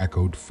 now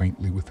echoed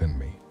faintly within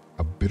me,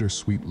 a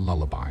bittersweet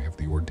lullaby of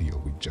the ordeal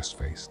we'd just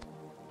faced.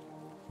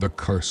 The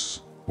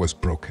curse was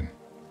broken.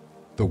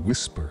 The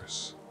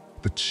whispers,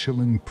 the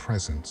chilling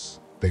presence,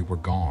 they were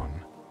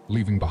gone,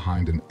 leaving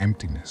behind an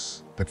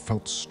emptiness that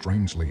felt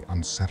strangely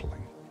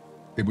unsettling.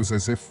 It was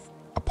as if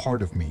a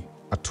part of me,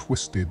 a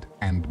twisted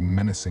and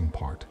menacing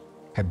part,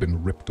 had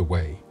been ripped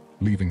away,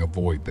 leaving a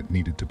void that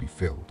needed to be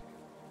filled.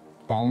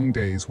 Following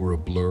days were a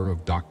blur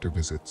of doctor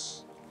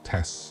visits,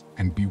 tests,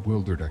 and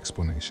bewildered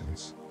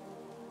explanations.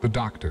 The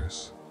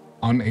doctors,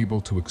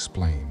 unable to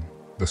explain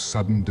the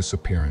sudden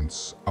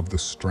disappearance of the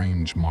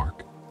strange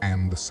mark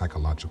and the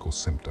psychological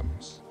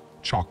symptoms,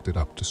 chalked it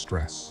up to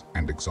stress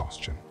and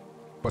exhaustion.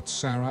 But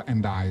Sarah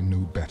and I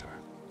knew better.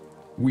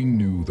 We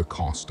knew the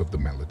cost of the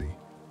melody,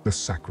 the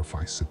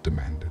sacrifice it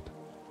demanded.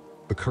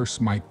 The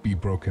curse might be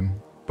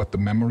broken, but the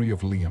memory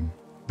of Liam,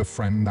 the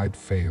friend I'd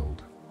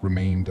failed,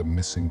 remained a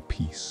missing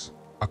piece,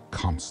 a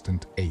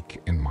constant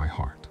ache in my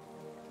heart.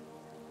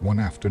 One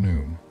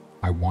afternoon,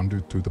 I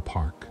wandered through the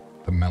park,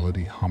 the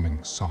melody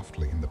humming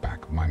softly in the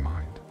back of my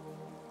mind.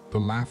 The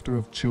laughter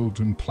of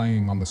children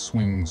playing on the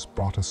swings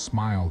brought a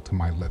smile to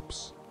my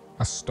lips,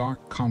 a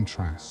stark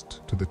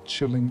contrast to the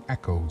chilling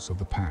echoes of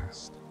the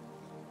past.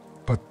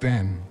 But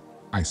then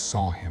I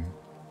saw him,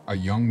 a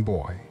young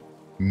boy,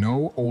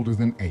 no older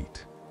than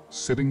 8,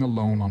 sitting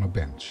alone on a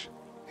bench,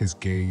 his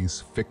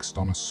gaze fixed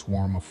on a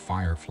swarm of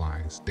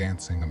fireflies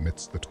dancing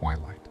amidst the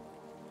twilight.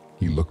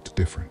 He looked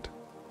different.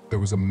 There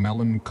was a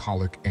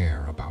melancholic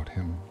air about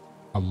him,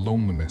 a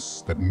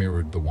loneliness that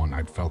mirrored the one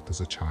I'd felt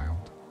as a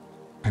child.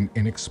 An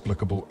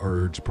inexplicable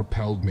urge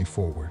propelled me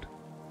forward.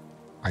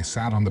 I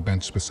sat on the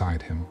bench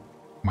beside him,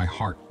 my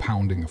heart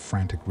pounding a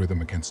frantic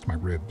rhythm against my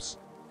ribs.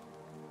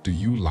 "Do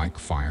you like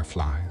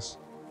fireflies?"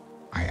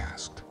 I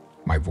asked,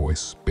 my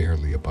voice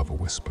barely above a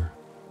whisper.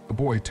 The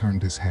boy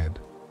turned his head,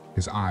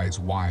 his eyes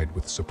wide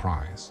with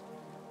surprise.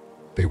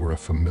 They were a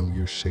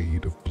familiar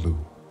shade of blue,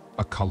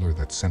 a color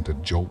that sent a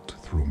jolt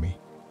through me.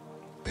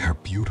 "They're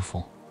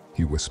beautiful,"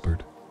 he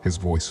whispered, his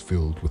voice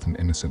filled with an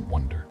innocent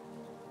wonder.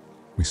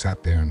 We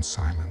sat there in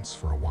silence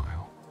for a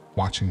while,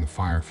 watching the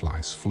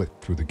fireflies flit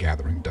through the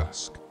gathering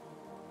dusk.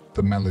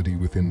 The melody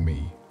within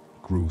me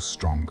grew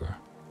stronger,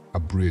 a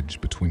bridge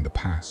between the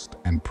past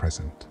and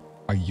present,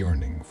 a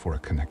yearning for a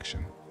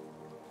connection.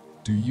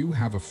 "Do you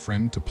have a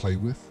friend to play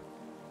with?"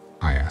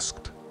 I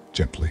asked,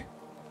 gently.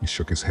 He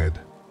shook his head,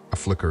 a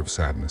flicker of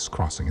sadness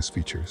crossing his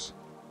features.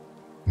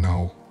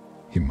 "No,"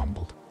 he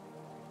mumbled.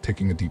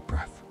 Taking a deep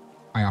breath,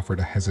 I offered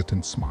a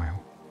hesitant smile.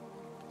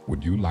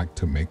 "Would you like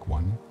to make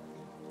one?"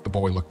 The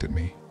boy looked at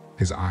me,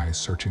 his eyes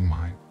searching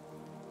mine.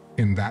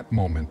 In that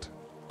moment,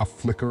 a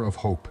flicker of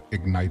hope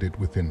ignited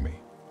within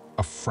me,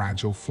 a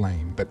fragile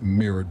flame that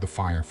mirrored the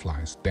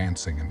fireflies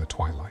dancing in the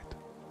twilight.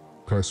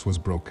 Curse was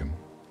broken,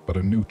 but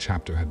a new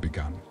chapter had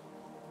begun.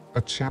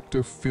 A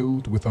chapter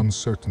filled with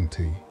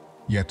uncertainty,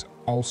 yet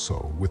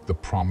also with the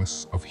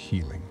promise of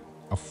healing,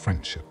 of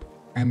friendship,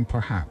 and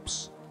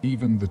perhaps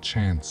even the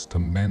chance to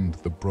mend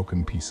the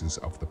broken pieces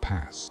of the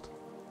past.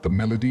 The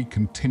melody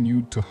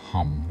continued to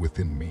hum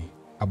within me,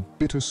 a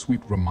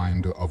bittersweet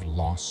reminder of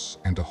loss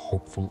and a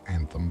hopeful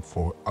anthem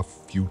for a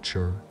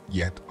future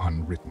yet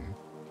unwritten.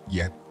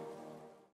 Yet